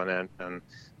the Covenant and,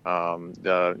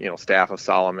 the, Staff of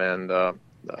Solomon,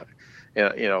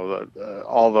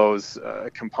 all those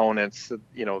components,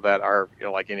 that are,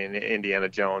 like in Indiana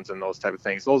Jones and those type of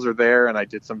things. Those are there, and I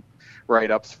did some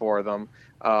write-ups for them.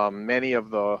 Many of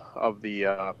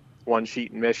the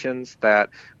one-sheet missions that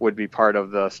would be part of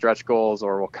the stretch goals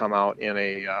or will come out in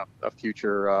a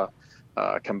future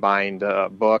combined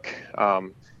book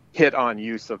hit on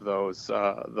use of those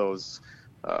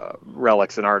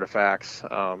relics and artifacts,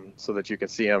 so that you can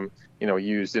see them,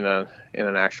 used in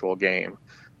an actual game.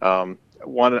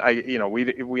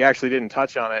 We actually didn't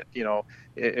touch on it,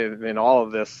 in all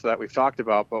of this that we've talked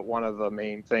about, but one of the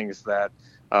main things that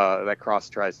Cross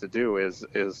tries to do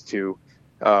is to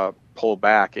pull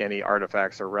back any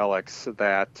artifacts or relics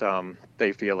that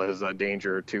they feel is a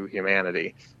danger to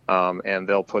humanity, and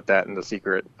they'll put that in the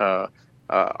secret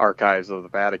archives of the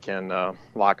Vatican,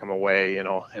 lock them away, and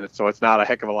so it's not a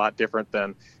heck of a lot different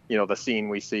than the scene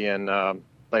we see in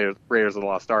Raiders of the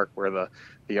Lost Ark, where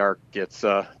the Ark gets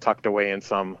tucked away in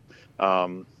some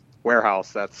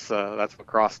warehouse. That's what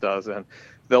Cross does, and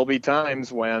there'll be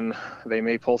times when they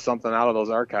may pull something out of those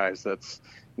archives that's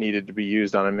needed to be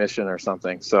used on a mission or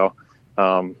something. So,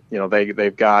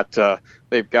 they've got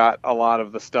a lot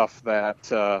of the stuff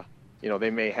that they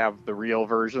may have the real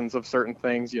versions of certain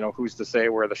things. Who's to say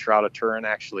where the Shroud of Turin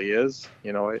actually is?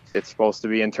 It's supposed to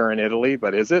be in Turin, Italy,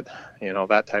 but is it?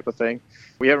 That type of thing.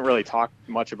 We haven't really talked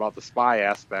much about the spy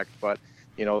aspect, but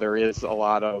there is a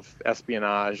lot of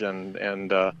espionage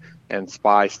and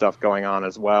spy stuff going on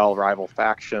as well. Rival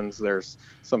factions. There's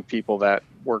some people that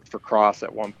worked for Cross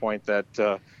at one point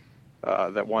that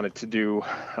wanted to do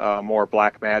more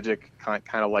black magic, kind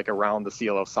of like around the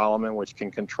Seal of Solomon, which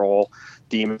can control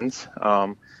demons.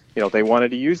 They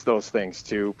wanted to use those things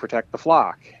to protect the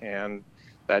flock, and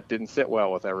that didn't sit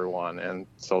well with everyone. And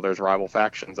so there's rival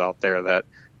factions out there that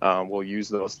will use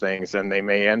those things, and they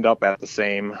may end up at the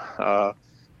same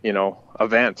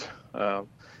event,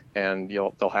 and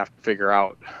they'll have to figure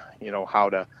out how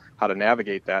to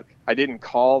navigate that. I didn't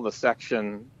call the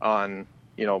section on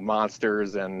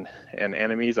monsters and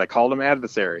enemies. I called them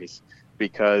adversaries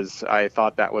because I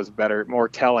thought that was better, more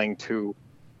telling to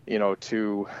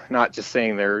not just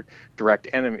saying they're direct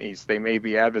enemies. They may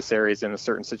be adversaries in a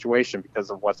certain situation because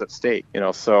of what's at stake.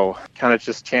 So kind of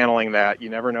just channeling that. You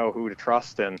never know who to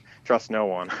trust, and trust no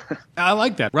one. I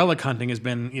like that. Relic hunting has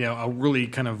been, a really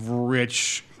kind of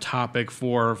rich topic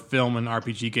for film and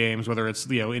RPG games, whether it's,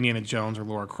 Indiana Jones or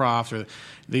Lara Croft or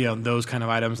those kind of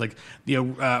items. Like,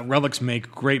 relics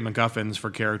make great MacGuffins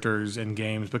for characters in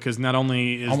games because not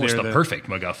only is almost there the perfect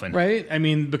MacGuffin, right? I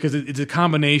mean, because it's a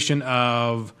combination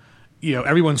of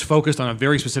everyone's focused on a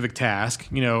very specific task,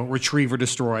 retrieve or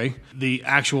destroy. The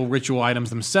actual ritual items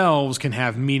themselves can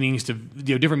have meanings to,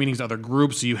 different meanings to other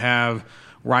groups. So you have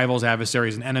rivals,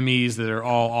 adversaries, and enemies that are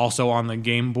all also on the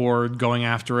game board going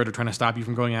after it or trying to stop you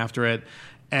from going after it.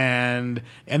 And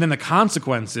then the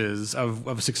consequences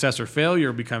of success or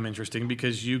failure become interesting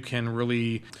because you can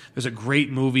really... There's a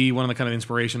great movie, one of the kind of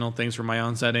inspirational things for my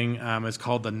own setting. It's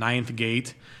called The Ninth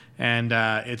Gate. And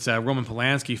it's a Roman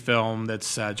Polanski film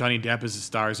that's Johnny Depp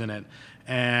stars in it.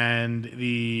 And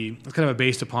it's kind of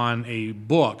based upon a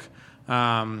book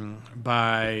by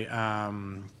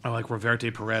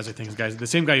Reverte Perez, I think his guys. The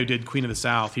same guy who did Queen of the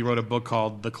South. He wrote a book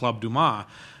called The Club Dumas.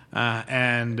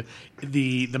 And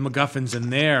the MacGuffins in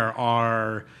there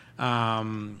are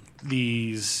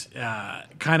these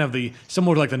kind of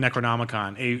similar to like the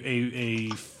Necronomicon,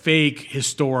 a fake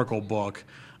historical book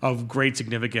of great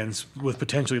significance with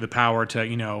potentially the power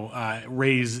to,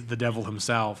 raise the devil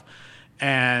himself.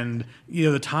 And,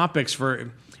 the topics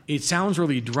it sounds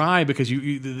really dry because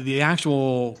the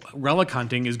actual relic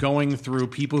hunting is going through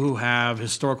people who have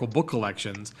historical book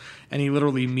collections. And he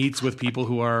literally meets with people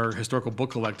who are historical book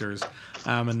collectors.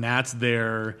 And that's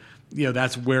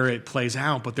that's where it plays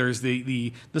out. But there's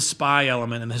the spy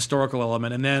element and the historical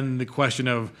element. And then the question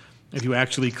of, if you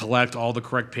actually collect all the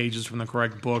correct pages from the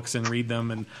correct books and read them,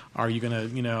 and are you going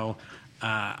to,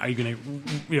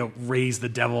 raise the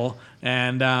devil?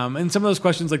 And some of those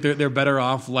questions, like they're better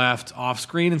off left off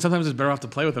screen, and sometimes it's better off to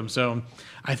play with them. So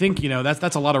I think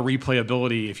that's a lot of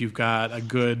replayability if you've got a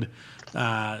good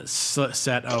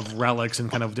set of relics and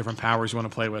kind of different powers you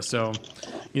want to play with. So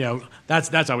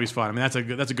that's always fun. I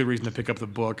mean, that's a good reason to pick up the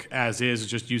book as is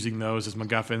just using those as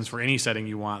MacGuffins for any setting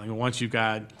you want. I mean, once you've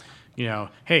got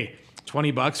hey,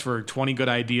 $20 for 20 good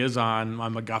ideas on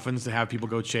MacGuffins to have people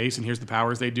go chase, and here's the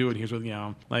powers they do, and here's what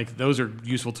those are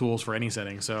useful tools for any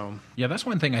setting. So yeah, that's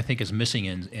one thing I think is missing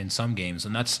in some games,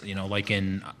 and that's like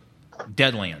in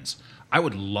Deadlands. I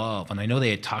would love, and I know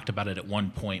they had talked about it at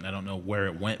one point. I don't know where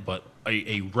it went, but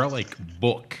a relic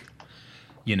book,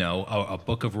 a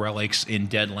book of relics in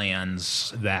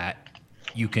Deadlands that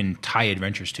you can tie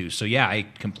adventures to. So yeah, I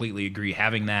completely agree.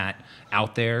 Having that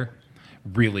out there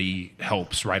really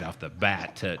helps right off the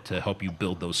bat to help you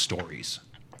build those stories.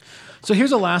 So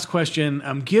here's a last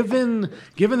question. Given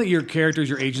that your characters,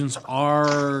 your agents,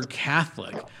 are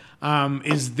Catholic,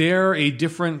 is there a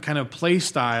different kind of play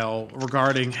style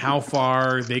regarding how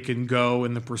far they can go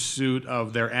in the pursuit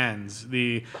of their ends?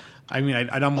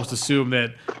 I'd almost assume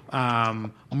that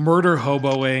murder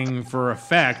hoboing for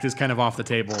effect is kind of off the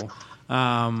table.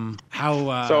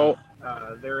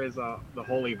 There is the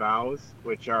Holy Vows,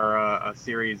 which are a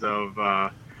series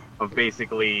of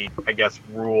basically, I guess,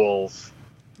 rules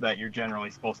that you're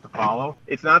generally supposed to follow.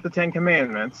 It's not the Ten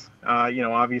Commandments.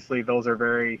 Obviously those are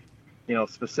very,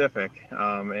 specific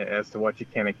as to what you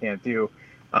can and can't do.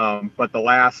 But the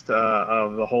last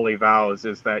of the Holy Vows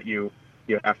is that you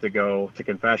have to go to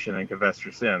confession and confess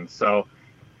your sins. So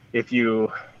if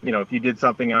you did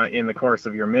something in the course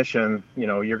of your mission,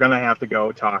 you're going to have to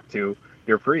go talk to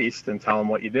your priest and tell him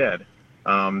what you did.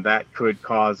 That could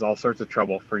cause all sorts of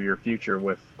trouble for your future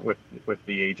with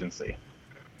the agency.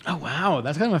 Oh, wow.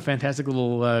 That's kind of a fantastic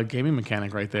little gaming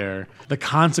mechanic right there. The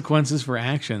consequences for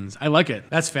actions. I like it.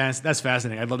 That's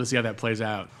fascinating. I'd love to see how that plays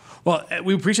out. Well,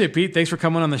 we appreciate it, Pete. Thanks for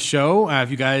coming on the show.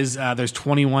 If you guys, there's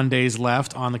 21 days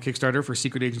left on the Kickstarter for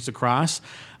Secret Agents Across.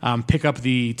 Pick up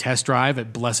the test drive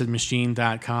at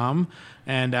blessedmachine.com.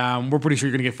 And we're pretty sure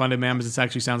you're going to get funded, man, because it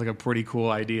actually sounds like a pretty cool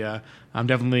idea. I'm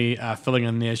definitely filling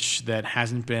a niche that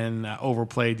hasn't been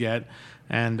overplayed yet.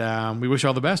 And we wish you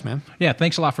all the best, man. Yeah,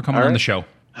 thanks a lot for coming on the show.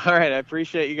 All right, I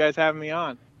appreciate you guys having me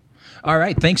on. All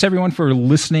right, thanks everyone for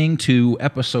listening to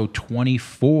episode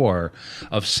 24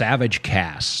 of Savage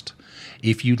Cast.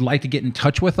 If you'd like to get in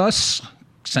touch with us,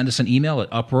 send us an email at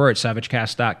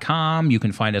uproar@savagecast.com. You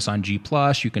can find us on G+.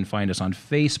 You can find us on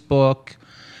Facebook.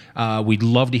 We'd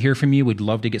love to hear from you. We'd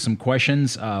love to get some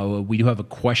questions. We do have a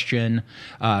question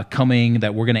coming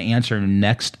that we're going to answer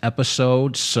next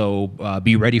episode, so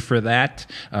be ready for that.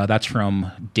 That's from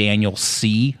Daniel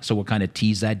C. So we'll kind of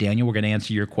tease that, Daniel. We're going to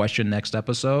answer your question next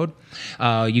episode.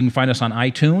 You can find us on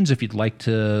iTunes if you'd like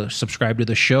to subscribe to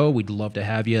the show. We'd love to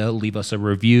have you. Leave us a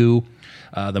review.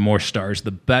 The more stars,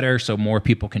 the better, so more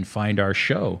people can find our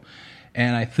show.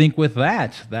 And I think with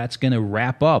that, that's going to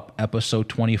wrap up episode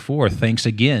 24. Thanks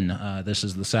again. This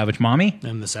is the Savage Mommy.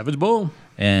 And the Savage Bull.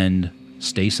 And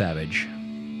stay savage.